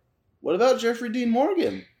 but like, what about Jeffrey Dean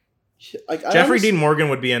Morgan? Like, Jeffrey Dean Morgan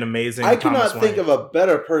would be an amazing. I cannot think of a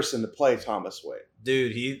better person to play Thomas Wayne.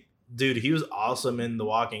 Dude, he was awesome in The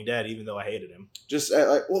Walking Dead, even though I hated him. Just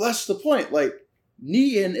like, well, that's the point. Like,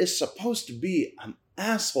 Negan is supposed to be an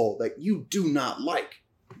asshole that you do not like.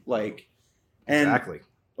 Like, and exactly.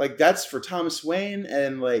 Like that's for Thomas Wayne,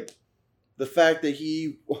 and like the fact that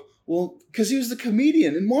because he was the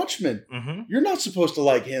comedian in Watchmen. You're not supposed to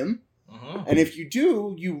like him, and if you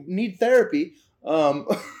do, you need therapy.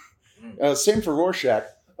 Same for Rorschach.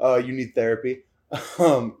 You need therapy.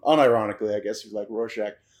 Unironically, I guess, if you like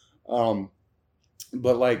Rorschach.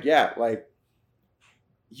 But like, yeah, like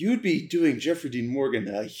you'd be doing Jeffrey Dean Morgan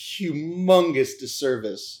a humongous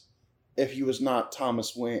disservice if he was not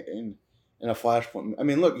Thomas Wayne in a Flashpoint. I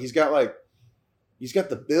mean, look, he's got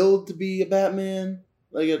the build to be a Batman,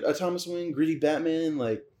 like a Thomas Wayne gritty Batman,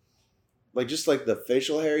 like just like the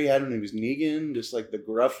facial hair he had when he was Negan, just like the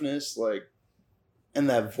gruffness, like. And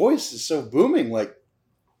that voice is so booming. Like,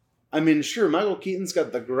 I mean, sure, Michael Keaton's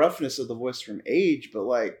got the gruffness of the voice from Age, but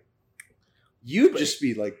like, you'd just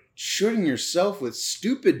be like shooting yourself with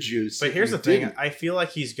stupid juice. But here's the thing: I feel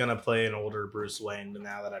like he's gonna play an older Bruce Wayne.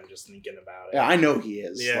 Now that I'm just thinking about it, yeah, I know he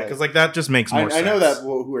is. Yeah, because like that just makes more sense. I know that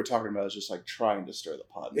who we're talking about is just like trying to stir the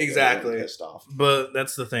pot. Exactly, pissed off. But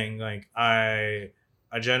that's the thing. Like, I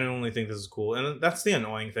genuinely think this is cool, and that's the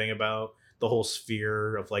annoying thing about the whole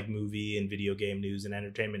sphere of like movie and video game news and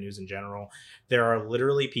entertainment news in general. There are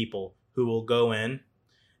literally people who will go in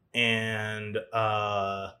and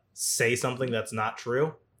say something that's not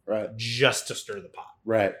true, right, just to stir the pot,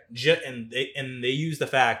 right. And they use the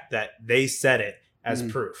fact that they said it as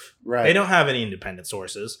proof. Right. They don't have any independent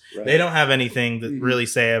sources. Right. They don't have anything that really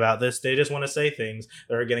say about this. They just want to say things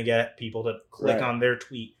that are going to get people to click on their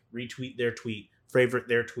tweet, retweet their tweet, favorite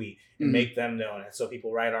their tweet, and make them known. And so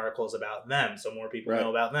people write articles about them, so more people know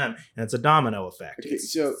about them, and it's a domino effect. Okay,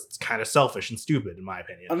 it's kind of selfish and stupid, in my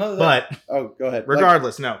opinion. Go ahead.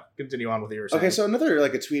 Regardless, continue on with your saying. Okay, so another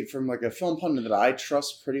like a tweet from like a film pundit that I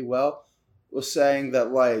trust pretty well was saying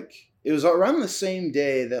that like it was around the same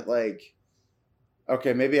day that like,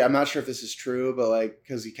 okay, maybe I'm not sure if this is true, but like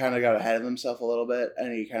because he kind of got ahead of himself a little bit,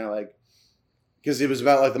 and he kind of like because it was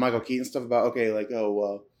about like the Michael Keaton stuff about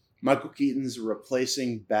Michael Keaton's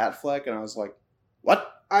replacing Batfleck, and I was like, what?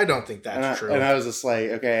 I don't think that's true. And I was just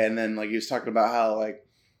like, okay, and then like he was talking about how like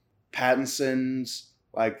Pattinson's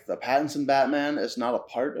like the Pattinson Batman is not a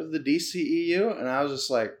part of the DCEU, and I was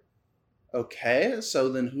just like, okay, so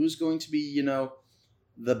then who's going to be,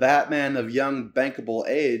 the Batman of young bankable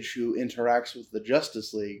age who interacts with the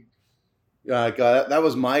Justice League? That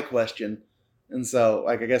was my question. And so,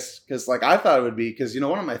 like, I guess, because, like, I thought it would be, because,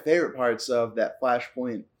 one of my favorite parts of that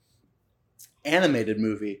Flashpoint animated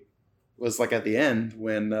movie was, like, at the end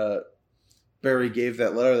when Barry gave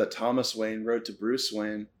that letter that Thomas Wayne wrote to Bruce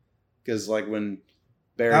Wayne. Because, like, when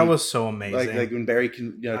Barry... That was so amazing. Like when Barry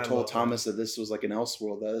told Thomas that this was, like, an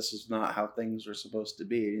Elseworld, that this was not how things were supposed to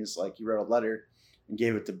be. And he's like, he wrote a letter and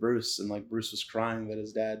gave it to Bruce. And, like, Bruce was crying that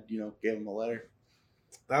his dad, gave him a letter.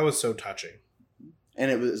 That was so touching. And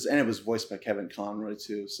it was voiced by Kevin Conroy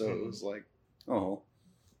too, so it was like, oh,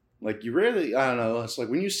 like you really, I don't know. It's like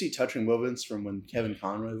when you see touching moments from when Kevin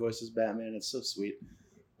Conroy voices Batman, it's so sweet.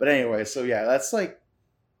 But anyway, so yeah, that's like,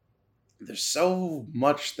 there's so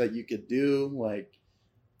much that you could do. Like,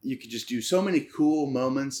 you could just do so many cool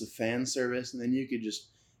moments of fan service, and then you could just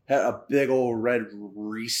have a big old red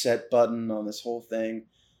reset button on this whole thing.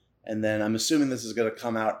 And then I'm assuming this is going to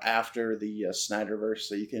come out after the Snyderverse,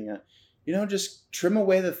 so you can, just trim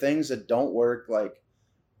away the things that don't work. Like,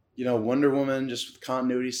 Wonder Woman, just for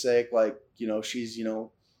continuity's sake, like, she's, an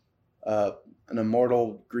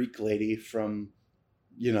immortal Greek lady from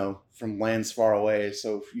lands far away.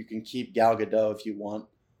 So you can keep Gal Gadot if you want.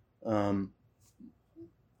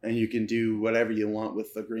 And you can do whatever you want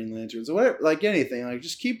with the Green Lanterns or whatever, like anything. Like,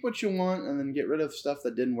 just keep what you want and then get rid of stuff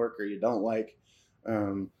that didn't work or you don't like.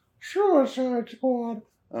 Suicide Squad.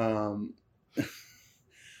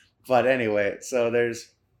 But anyway, so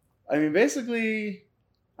basically,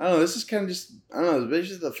 I don't know, this is kind of just, this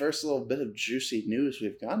is the first little bit of juicy news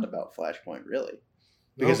we've gotten about Flashpoint, really.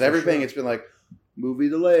 Because everything, it's been like, movie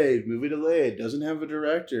delayed, doesn't have a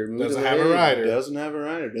director, doesn't have a writer, doesn't have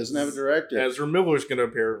a director. Ezra Miller's going to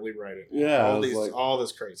apparently write it. Yeah. All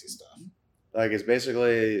this crazy stuff. Like, it's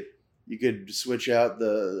basically, you could switch out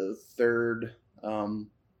the third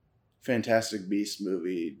Fantastic Beast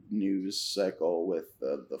movie news cycle with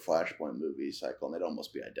the Flashpoint movie cycle, and they'd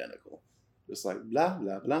almost be identical. Just like blah,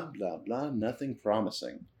 blah, blah, blah, blah, nothing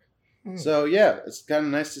promising. So, yeah, it's kind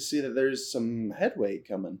of nice to see that there's some headway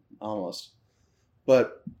coming, almost.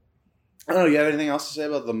 But, I don't know, you have anything else to say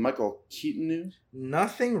about the Michael Keaton news?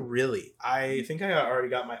 Nothing really. I think I already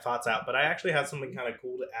got my thoughts out, but I actually had something kind of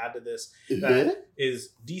cool to add to this that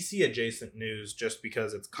is DC adjacent news just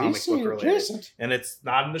because it's comic book related. Adjacent. And it's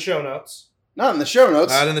not in the show notes. Not in the show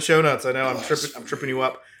notes? Not in the show notes. I know, I'm tripping you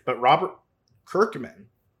up. But Robert Kirkman.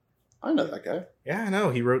 I know that guy. Yeah, I know.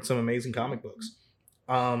 He wrote some amazing comic books.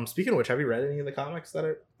 Speaking of which, have you read any of the comics that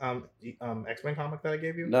are X-Men comic that I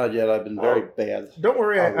gave you? Not yet. I've been very bad. Don't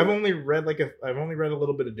worry. I've only read a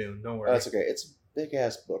little bit of Dune. Don't worry. That's okay. It's a big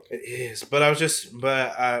ass book. It is. But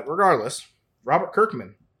regardless, Robert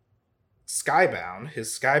Kirkman, Skybound, his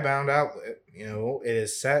Skybound outlet, it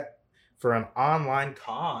is set for an online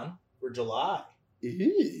con for July.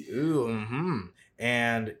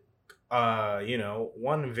 And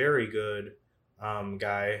one very good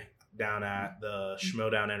guy down at the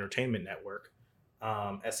Schmodown Entertainment Network,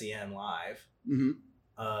 SEN Live.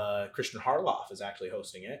 Christian Harloff is actually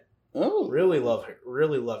hosting it. Oh, really love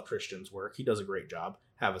Christian's work. He does a great job.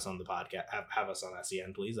 Have us on the podcast. Have us on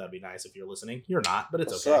SEN, please. That'd be nice if you're listening. You're not, but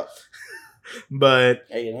it's What's okay. Up? But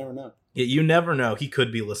hey, you never know. Yeah, you never know. He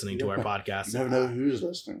could be listening to our podcast. You never know who's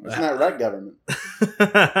listening. It's not right government.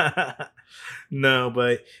 No,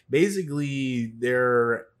 but basically,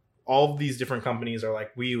 all of these different companies are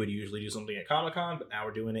like, we would usually do something at Comic-Con, but now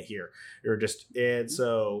we're doing it here.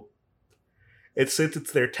 So since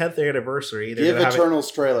it's their 10th anniversary. Give Eternals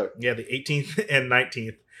trailer. Yeah, the 18th and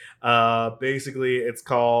 19th. Basically, it's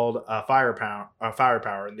called Firepower,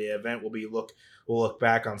 and the event will look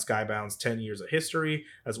back on Skybound's 10 years of history,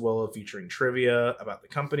 as well as featuring trivia about the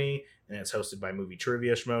company, and it's hosted by Movie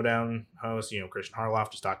Trivia Schmodown host, Christian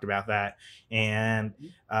Harloff just talked about that, and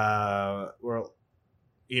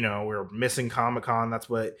we're missing Comic-Con. That's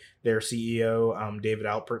what their CEO, David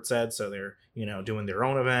Alpert, said. So they're, doing their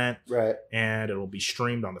own event. Right. And it'll be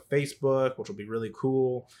streamed on the Facebook, which will be really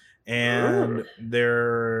cool. And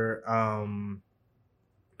they're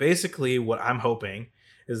basically what I'm hoping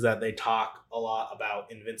is that they talk a lot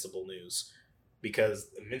about Invincible news, because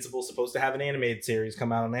Invincible's supposed to have an animated series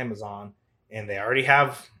come out on Amazon. And they already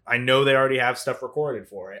have stuff recorded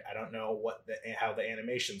for it. I don't know how the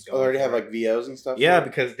animation's going. They already have like VOs and stuff? Yeah,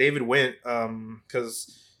 because David went,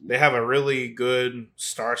 because they have a really good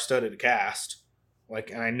star-studded cast.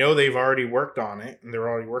 And I know they've already worked on it, and they're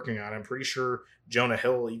already working on it. I'm pretty sure Jonah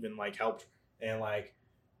Hill even helped, and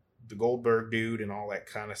the Goldberg dude and all that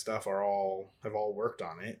kind of stuff have all worked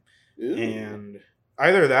on it. Ooh. And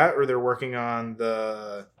either that or they're working on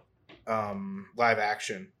the live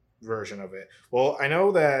action version of it. Well, I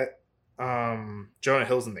know that Jonah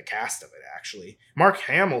Hill's in the cast of it, actually. Mark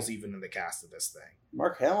Hamill's even in the cast of this thing.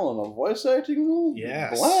 Mark Hamill in a voice acting role?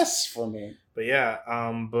 Yes. Blasphemy. But yeah,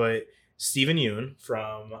 but Stephen Yeun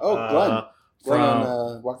from Glenn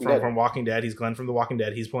on Walking Dead. From Walking Dead. He's Glenn from The Walking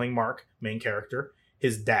Dead. He's playing Mark, main character.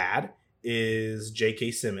 His dad is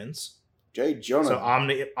J.K. Simmons. J. Jonah. So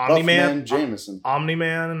Omni-Man Jameson.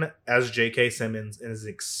 Omni-Man as J.K. Simmons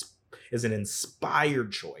is an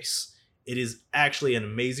inspired choice. It is actually an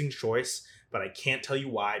amazing choice, but I can't tell you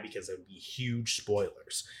why, because it would be huge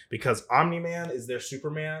spoilers. Because Omni-Man is their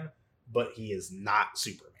Superman, but he is not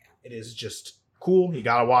Superman. It is just cool. You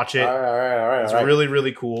gotta watch it. All right. It's really,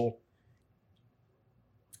 really cool.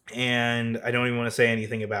 And I don't even want to say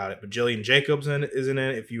anything about it, but Jillian Jacobs is in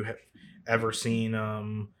it. If you ever seen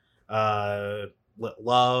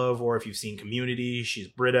Love, or if you've seen Community, she's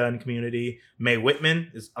Britta in Community. Mae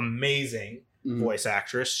Whitman is amazing voice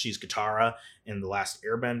actress. She's Katara in The Last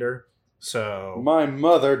Airbender. So my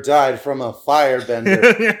mother died from a firebender.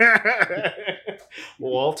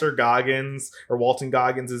 Walton Goggins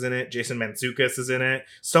is in it. Jason Mantzoukas is in it.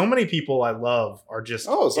 So many people I love are just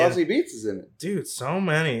Zazie Beetz is in it, dude. So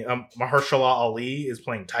many. Mahershala Ali is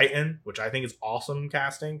playing Titan, which I think is awesome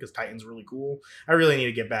casting because Titan's really cool. I really need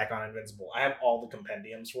to get back on Invincible. I have all the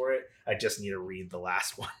compendiums for it. I just need to read the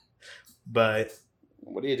last one. But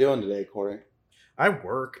what are you doing today, Corey? I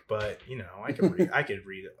work, but I could read. I could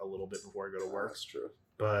read a little bit before I go to work. That's true.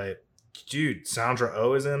 But dude, Sandra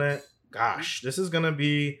Oh is in it. Gosh, this is gonna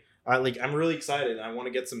be I'm really excited. I want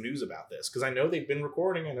to get some news about this because I know they've been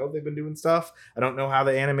recording. I know they've been doing stuff. I don't know how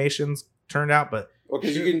the animations turned out, but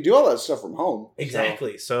because you can do all that stuff from home.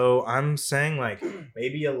 Exactly. So I'm saying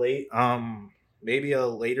maybe a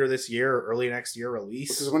later this year or early next year release.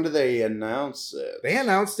 Because when did they announce it? They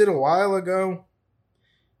announced it a while ago.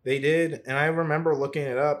 They did, and I remember looking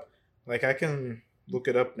it up. I can look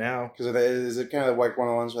it up now. Because is it kind of like one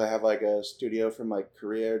of the ones where they have a studio from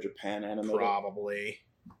Korea or Japan animated? Probably.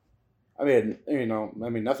 I mean,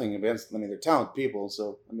 nothing against. They're talented people,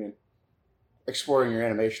 so exporting your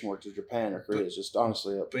animation work to Japan or Korea is just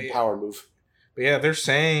honestly a power move. But yeah, they're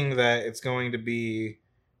saying that it's going to be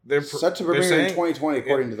set to premiere in 2020,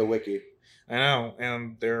 according to the wiki. I know,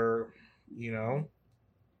 and they're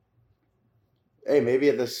Hey, maybe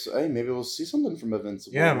we'll see something from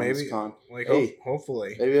Invincible. Yeah, maybe.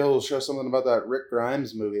 Hopefully. Maybe it'll show something about that Rick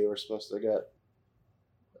Grimes movie we're supposed to get.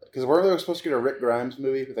 Because weren't they supposed to get a Rick Grimes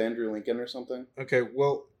movie with Andrew Lincoln or something? Okay,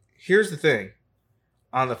 well, here's the thing.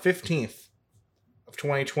 On the 15th of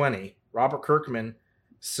 2020, Robert Kirkman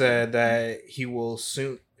said that he will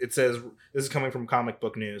soon... It says... This is coming from Comic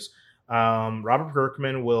Book News. Robert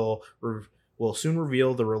Kirkman will soon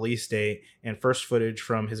reveal the release date and first footage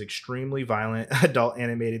from his extremely violent adult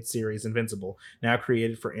animated series Invincible, now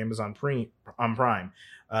created for Amazon Prime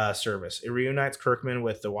service. It reunites Kirkman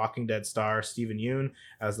with The Walking Dead star Steven Yeun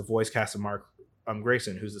as the voice cast of Mark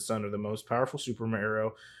Grayson, who's the son of the most powerful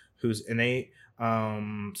superhero whose innate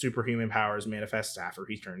superhuman powers manifest after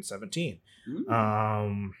he turns 17.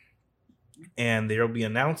 And they'll be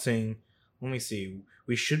announcing... Let me see.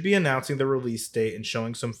 We should be announcing the release date and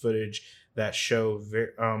showing some footage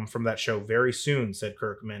from that show very soon, said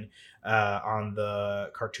Kirkman on the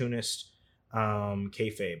cartoonist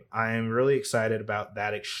kayfabe. I am really excited about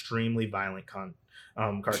that extremely violent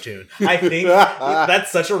cartoon. I think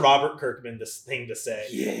that's such a Robert Kirkman thing to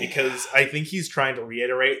say, because I think he's trying to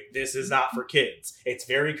reiterate this is not for kids. It's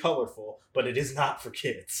very colorful, but it is not for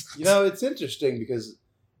kids. It's interesting because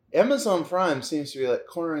Amazon Prime seems to be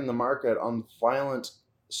cornering the market on violent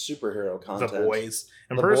superhero content. The Boys.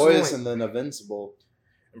 And The Boys and then Invincible.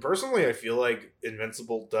 And personally, I feel like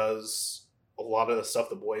Invincible does a lot of the stuff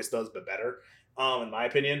The Boys does, but better, in my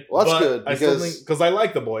opinion. Well, that's good. Because I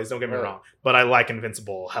like The Boys, don't get me wrong, but I like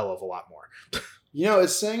Invincible a hell of a lot more.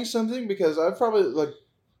 It's saying something because I've probably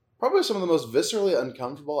some of the most viscerally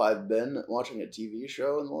uncomfortable I've been watching a TV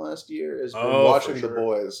show in the last year is watching The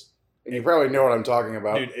Boys. And you probably know what I'm talking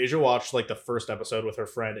about. Dude, Asia watched the first episode with her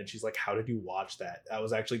friend, and she's like, how did you watch that? That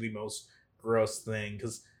was actually the most gross thing,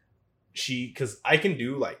 because I can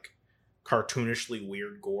do cartoonishly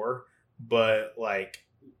weird gore, but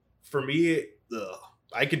for me,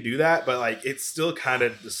 I could do that, but it's still kind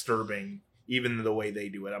of disturbing, even the way they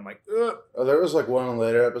do it. I'm like, ugh. Oh, there was one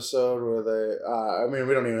later episode where they,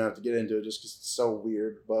 we don't even have to get into it just because it's so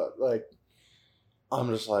weird, but I'm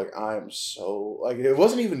just I'm so it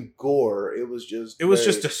wasn't even gore. It was just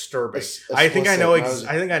disturbing. I think I know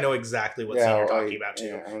exactly what scene you're talking about too.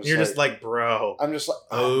 Yeah, you're just bro. I'm just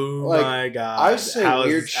oh my god. I say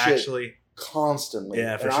weird shit actually constantly.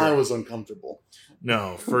 Yeah, for and sure. I was uncomfortable.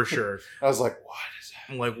 No, for sure. I was like, what is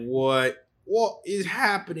happening? I'm like, what is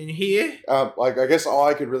happening here? I guess all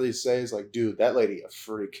I could really say is dude, that lady a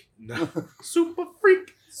freak. No. Super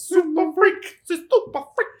freak. Super freak. Super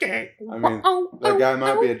freaky. I mean, that guy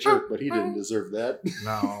might be a jerk, but he didn't deserve that.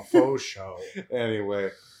 No, faux show. Anyway.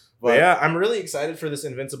 But yeah, I'm really excited for this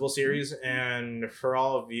Invincible series, and for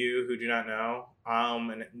all of you who do not know,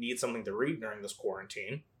 and need something to read during this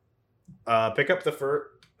quarantine, pick up the first.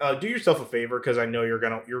 Do yourself a favor, because I know you're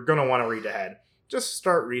gonna want to read ahead. Just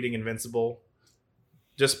start reading Invincible.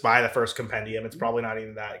 Just buy the first compendium. It's probably not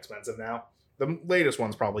even that expensive now. The latest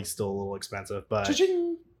one's probably still a little expensive, but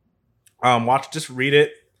just read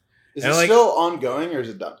it. Is it still ongoing or is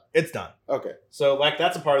it done? It's done. Okay. So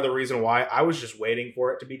that's a part of the reason why I was just waiting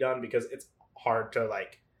for it to be done, because it's hard to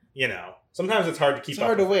sometimes it's hard to keep up. It's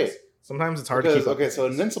hard to wait. Sometimes it's hard to keep up. Okay, so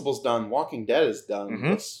Invincible's done. Walking Dead is done.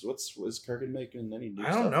 Mhm. What's is Kurgan making any new I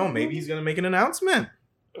stuff? don't know. Maybe he's gonna make an announcement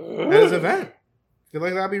at his event. I feel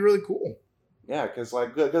like that'd be really cool. Yeah, because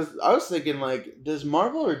I was thinking like, does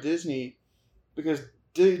Marvel or Disney, because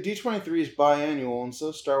D23 is biannual and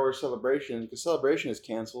so Star Wars Celebration, because Celebration is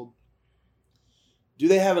canceled. Do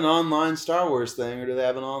they have an online Star Wars thing, or do they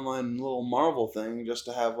have an online little Marvel thing just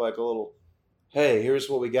to have like a little, hey, here's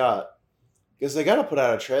what we got? Because they got to put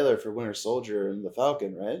out a trailer for Winter Soldier and the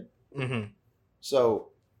Falcon, right? Mm-hmm. So,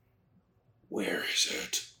 where is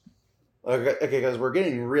it? Okay, because we're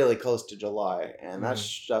getting really close to July, and that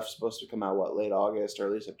stuff's supposed to come out, late August,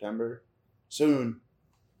 early September? Soon.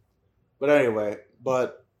 But anyway,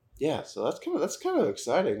 yeah, so that's kind of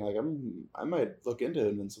exciting. Like, I might look into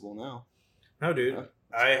Invincible now. No, dude.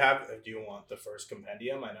 I have. Do you want the first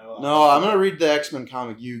compendium? I know. No, I'm gonna read the X-Men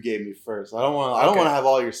comic you gave me first. I don't want to have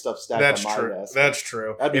all your stuff stacked on my desk. That's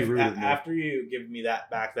true. That'd be rude of me. After you give me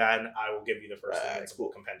that back, then I will give you the first Invincible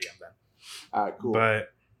compendium. Then. All right, cool.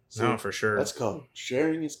 But no, for sure. That's called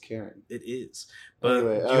sharing is caring. It is. But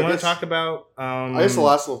anyway, do you want to talk about? I guess the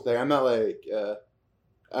last little thing. I'm not like.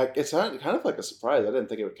 It's kind of like a surprise. I didn't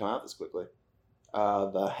think it would come out this quickly.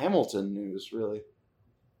 The Hamilton news, really.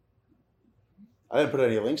 I didn't put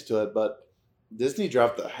any links to it, but Disney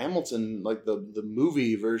dropped the Hamilton, like the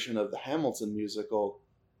movie version of the Hamilton musical,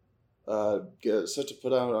 set to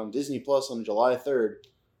put out on Disney Plus on July 3rd,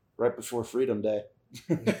 right before Freedom Day.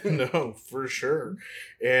 No, for sure.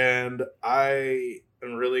 And I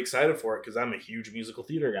am really excited for it because I'm a huge musical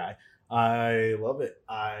theater guy. I love it.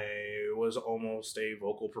 I was almost a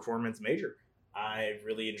vocal performance major. I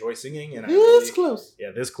really enjoy singing, and close.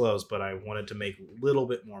 Yeah, this close, but I wanted to make a little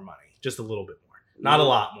bit more money, just a little bit more. Not a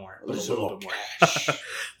lot more, but a little bit more.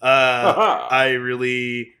 I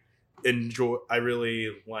really enjoy. I really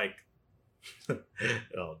like.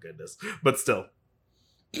 Oh goodness! But still,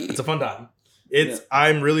 it's a fun time.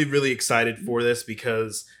 I'm really, really excited for this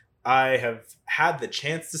because I have had the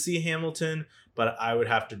chance to see Hamilton, but I would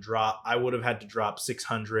have had to drop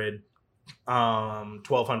 $600,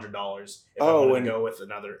 $1,200 if I wanted to go with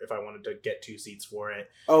another. If I wanted to get 2 seats for it.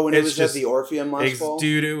 Oh, and it was just at the Orpheum last fall?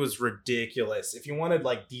 Dude, it was ridiculous. If you wanted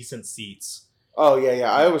like decent seats. Oh yeah.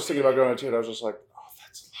 I was thinking about going to it. I was just like, oh,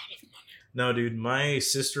 that's a lot of money. No, dude, my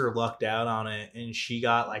sister lucked out on it, and she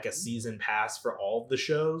got like a season pass for all of the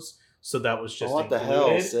shows. So that was just what included. the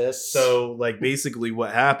hell, sis? So like basically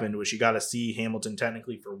what happened was she got to see Hamilton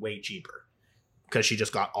technically for way cheaper because she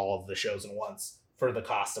just got all of the shows in once for the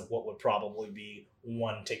cost of what would probably be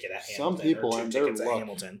 1 ticket at Hamilton. Some people or 2 and tickets their at luck.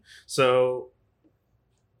 Hamilton. So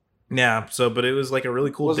yeah, but it was like a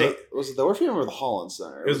really cool day. Was it the Orpheum or the Holland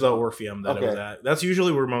Center? It was the Orpheum that it was at. That's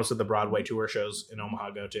usually where most of the Broadway tour shows in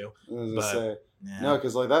Omaha go to. I was gonna say. Yeah. No,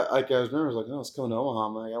 because like that, like I remember, I was like, "No, it's coming to Omaha."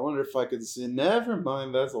 I'm like, I wonder if I could see. Never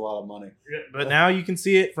mind, that's a lot of money. But now you can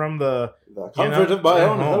see it from the comfort of my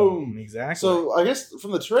own home. Exactly. So I guess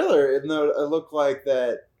from the trailer, it looked like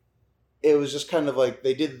that it was just kind of like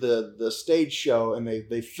they did the stage show and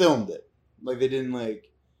they filmed it. Like they didn't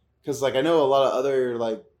because I know a lot of other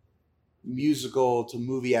like musical to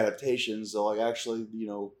movie adaptations. They'll actually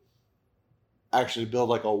build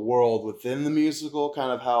like a world within the musical,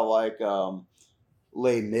 kind of how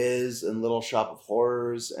Les Mis and Little Shop of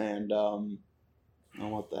Horrors and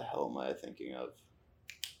what the hell am I thinking of?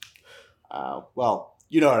 Well,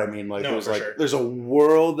 you know what I mean. There's a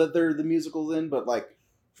world that they're the musicals in, but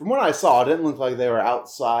from what I saw, it didn't look like they were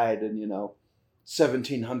outside in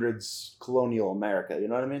 1700s colonial America. You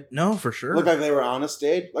know what I mean? No, for sure. It looked like they were on a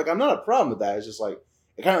stage. I'm not a problem with that. It's just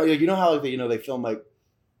it kind of how they film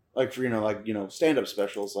for stand-up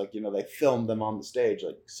specials, they film them on the stage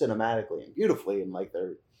cinematically and beautifully, and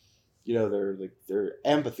their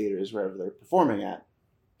amphitheaters wherever they're performing at,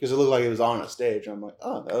 because it looked like it was on a stage. I'm like,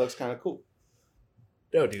 oh, that looks kind of cool.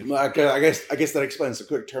 No, dude. I guess that explains the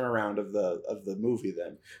quick turnaround of the movie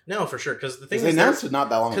then. No, for sure, because the thing is, they announced it not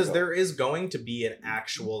that long ago. Because there is going to be an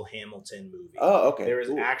actual Hamilton movie. Oh, okay. There is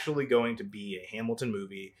actually going to be a Hamilton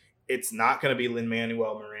movie. It's not going to be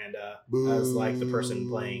Lin-Manuel Miranda as the person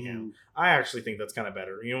playing him. I actually think that's kind of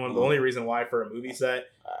better. The only reason why for a movie set,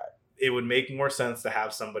 it would make more sense to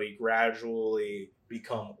have somebody gradually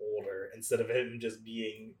become older instead of him just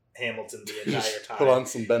being Hamilton the entire time. Put on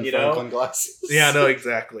some Ben Franklin glasses. Yeah, no,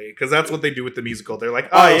 exactly. Because that's what they do with the musical. They're like,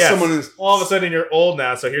 all of a sudden you're old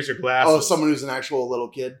now, so here's your glasses. Oh, someone who's an actual little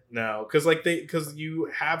kid? No, because you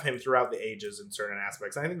have him throughout the ages in certain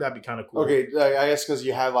aspects. I think that'd be kind of cool. Okay, I guess because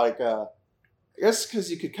you have because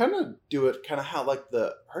you could kind of do it kind of how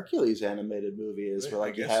the Hercules animated movie is,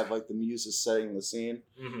 where you have the muses setting the scene,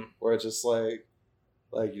 where it's just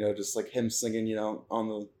just him singing,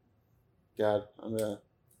 on God,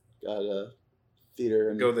 got a theater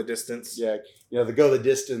and Go the distance. Yeah, the go the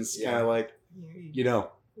distance Yeah. kind of like,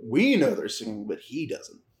 we know they're singing, but he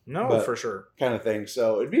doesn't. No, But- for sure. Kind of thing.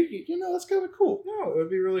 So it'd be, that's kind of cool. No, it would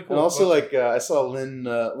be really cool. And also, like, I saw Lynn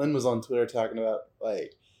was on Twitter talking about,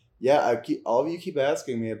 like, all of you keep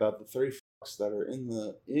asking me about the 3 fucks that are in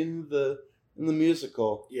the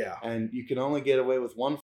musical, yeah. and you can only get away with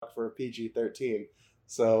 1 fuck for a PG-13.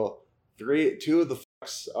 So 2 of the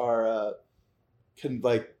fucks are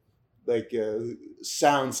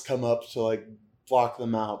sounds come up to like block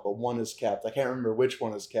them out, but 1 is kept. I can't remember which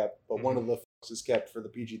one is kept, but one of the fucks is kept for the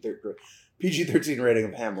PG-13 rating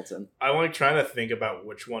of Hamilton. I'm like trying to think about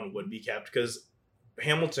which one would be kept, because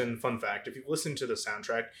Hamilton, fun fact, if you've listened to the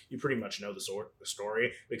soundtrack, you pretty much know the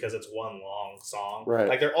story, because it's one long song. Right.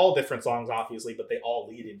 Like, they're all different songs, obviously, but they all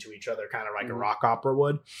lead into each other, kind of like a rock opera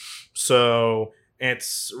would. So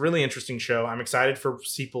it's a really interesting show. I'm excited for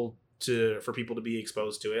people to be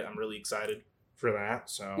exposed to it. I'm really excited for that.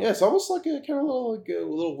 So yeah, it's almost like a kind of a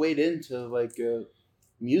little wade into like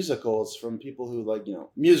musicals from people who like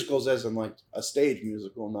musicals as in like a stage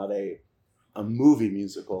musical, not a movie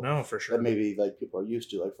musical. No, for sure. That maybe like people are used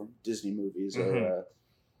to, like from Disney movies or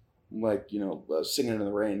like Singing in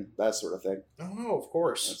the Rain, that sort of thing. Oh no, of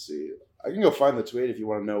course. Let's see. I can go find the tweet if you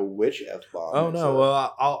want to know which F-bomb. Oh no,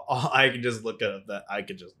 well I can just look up that. I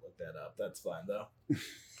could just look that up. That's fine though.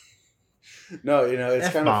 No, it's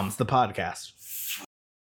kind of F-bombs, the podcast.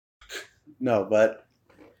 No, but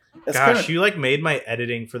it's gosh, you like made my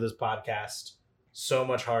editing for this podcast so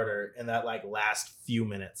much harder in that like last few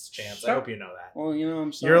minutes. Chance, I hope you know that. Well,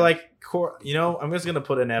 I'm sorry. You're like, I'm just gonna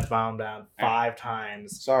put an F-bomb down 5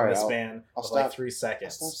 times. Sorry, in the span I'll of stop, like 3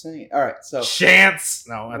 seconds. I'll stop saying it. All right, so Chance.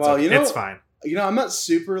 No, that's well, okay. It's fine. I'm not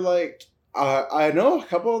super like I know a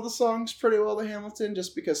couple of the songs pretty well to Hamilton,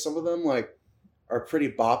 just because some of them like are pretty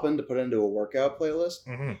bopping to put into a workout playlist.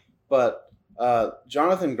 Mm-hmm. But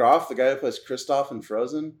Jonathan Groff, the guy who plays Kristoff in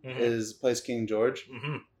Frozen, Mm-hmm. plays King George.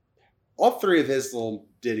 Mm-hmm. All 3 of his little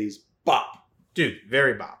ditties bop, Dude,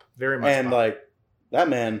 very bop, very much. and bop. like that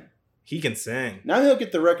man, he can sing. now he'll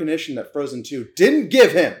get the recognition that Frozen 2 didn't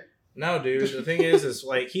give him. No, dude. The thing is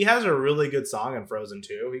like he has a really good song in Frozen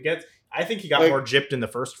 2. I think he got Like- more gypped in the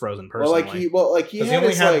first Frozen personally. He 'Cause had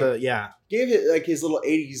his, like, yeah. gave it like his little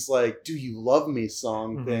 80s like "Do You Love Me"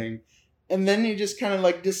 song Mhm. thing, and then he just kind of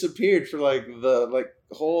like disappeared for like the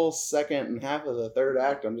whole second and half of the third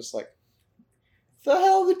act. I'm just like, the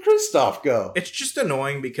hell did Kristoff go? It's just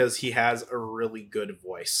annoying because he has a really good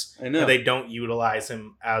voice. I know. And they don't utilize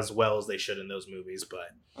him as well as they should in those movies, but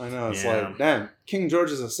I know. It's Yeah. like, damn, King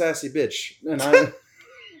George is a sassy bitch, and I.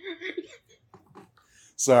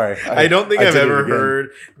 Sorry, I don't think I've did it ever again. heard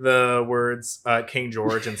the words King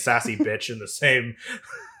George and sassy bitch in the same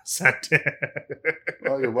sentence.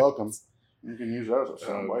 Well, you're welcome. You can use that as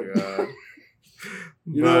a Oh, soundbite. God.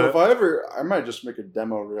 If I might just make a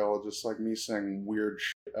demo reel of just like me saying weird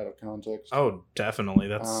shit out of context. Oh, definitely.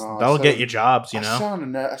 I That'll said- get you jobs, you I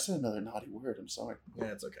know? I said another naughty word. I'm sorry. Yeah,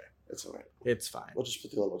 it's okay. It's alright. It's fine. We'll just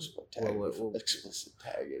put the little explicit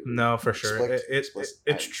tag. No, for sure. Explicit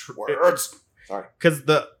It's tag true. words. Sorry. Because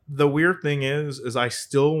the weird thing is I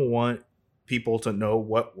still want people to know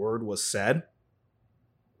what word was said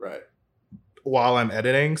Right. while I'm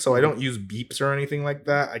editing, so I don't use beeps or anything like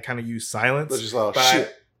that. I kind of use silence. Let's just let but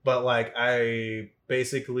shit. but like I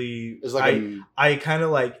basically It's like I kind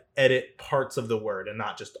of like edit parts of the word and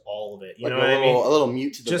not just all of it. You like know what I mean? a little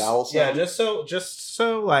mute to the vowel sound. Yeah, just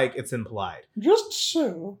so like it's implied. Just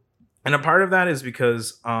so. And a part of that is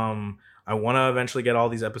because I want to eventually get all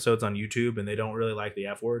these episodes on YouTube, and they don't really like the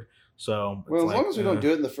F word. So Well, as it's long like, as we don't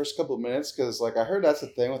do it in the first couple of minutes, because like I heard that's the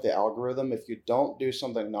thing with the algorithm. If you don't do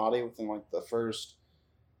something naughty within like the first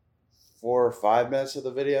 4 or 5 minutes of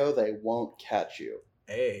the video, they won't catch you.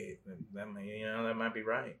 hey, that might be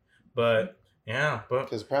right, but yeah, but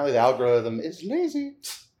Because apparently the algorithm is lazy.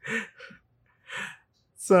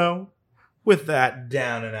 so with that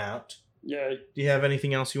down and out, Yeah. do you have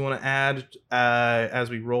anything else you want to add as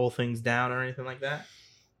we roll things down or anything like that?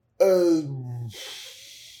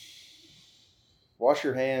 Wash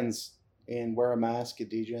your hands and wear a mask at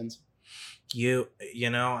DJs. You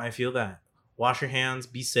know, I feel that. Wash your hands,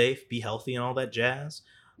 be safe, be healthy, and all that jazz.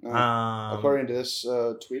 According to this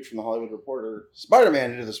tweet from the Hollywood Reporter,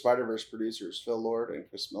 Spider-Man Into the Spider-Verse producers Phil Lord and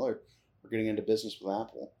Chris Miller are getting into business with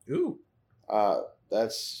Apple. Ooh. I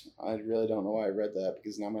really don't know why I read that,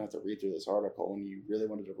 because now I'm gonna have to read through this article when you really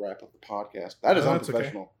wanted to wrap up the podcast. That is That's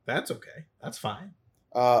unprofessional. okay. That's okay. That's fine.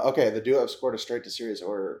 Okay, the duo have scored a straight-to-series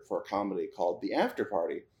order for a comedy called The After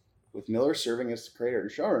Party, with Miller serving as the creator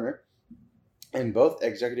and showrunner. and both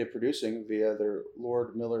executive producing via their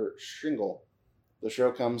Lord Miller shingle. The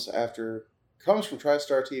show comes from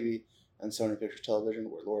TriStar TV and Sony Pictures Television,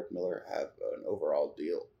 where Lord Miller have an overall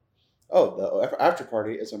deal. Oh, the After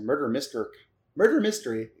Party is a murder mystery,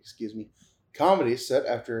 comedy set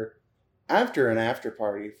after an after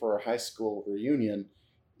party for a high school reunion.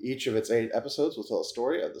 Each of its 8 episodes will tell a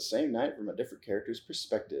story of the same night from a different character's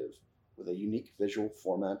perspective, with a unique visual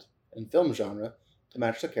format and film genre to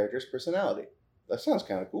match the character's personality. That sounds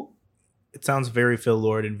kind of cool. It sounds very Phil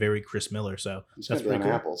Lord and very Chris Miller, so it's that's going to be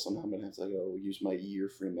pretty on cool. Apple, so now I'm going to have to go use my year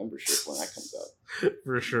free membership when that comes out.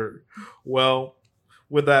 For sure. Well,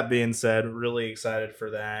 with that being said, really excited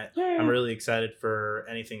for that. I'm really excited for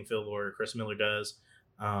anything Phil Lord or Chris Miller does.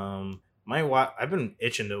 I've been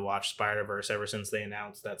itching to watch Spider-Verse ever since they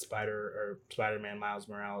announced that Spider-Man Miles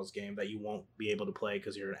Morales game that you won't be able to play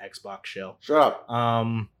because you're an Xbox shell. Shut up.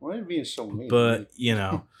 Why are you being so mean? But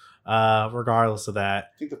regardless of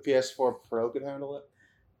that, think the PS4 Pro could handle it?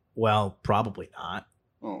 well, probably not.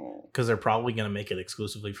 Oh, Because they're probably going to make it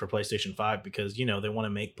exclusively for PlayStation 5 because, they want to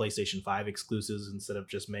make PlayStation 5 exclusives instead of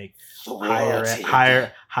just make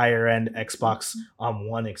higher end Xbox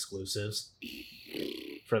One exclusives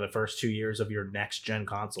for the first 2 years of your next gen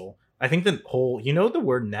console. I think the whole, the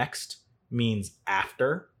word next means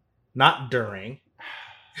after, not during.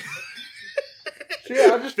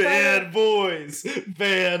 yeah, I'm just Fanboys.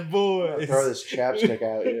 throw this chapstick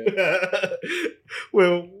out here.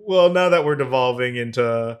 Well, now that we're devolving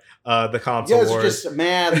into the console You guys are wars, just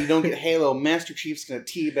mad that you don't get Halo. Master Chief's gonna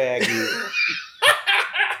teabag you.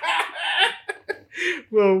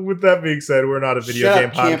 well, with that being said, we're not a video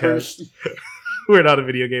game podcast. We're not a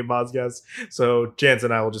video game podcast. So Chance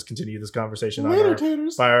and I will just continue this conversation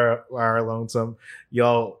by our lonesome.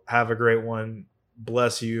 Y'all have a great one.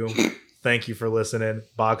 Bless you. Thank you for listening.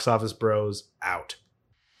 Box Office Bros out.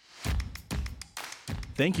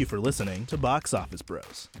 Thank you for listening to Box Office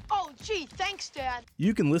Bros. Oh, gee, thanks, Dad.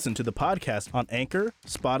 You can listen to the podcast on Anchor,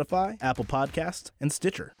 Spotify, Apple Podcasts, and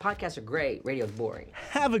Stitcher. Podcasts are great. Radio's boring.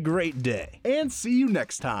 Have a great day, and see you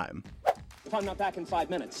next time. If I'm not back in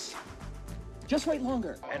 5 minutes, just wait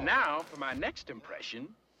longer. And now, for my next impression,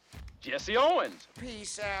 Jesse Owens.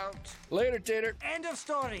 Peace out. Later, Tater. End of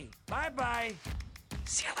story. Bye-bye.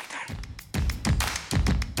 See you later.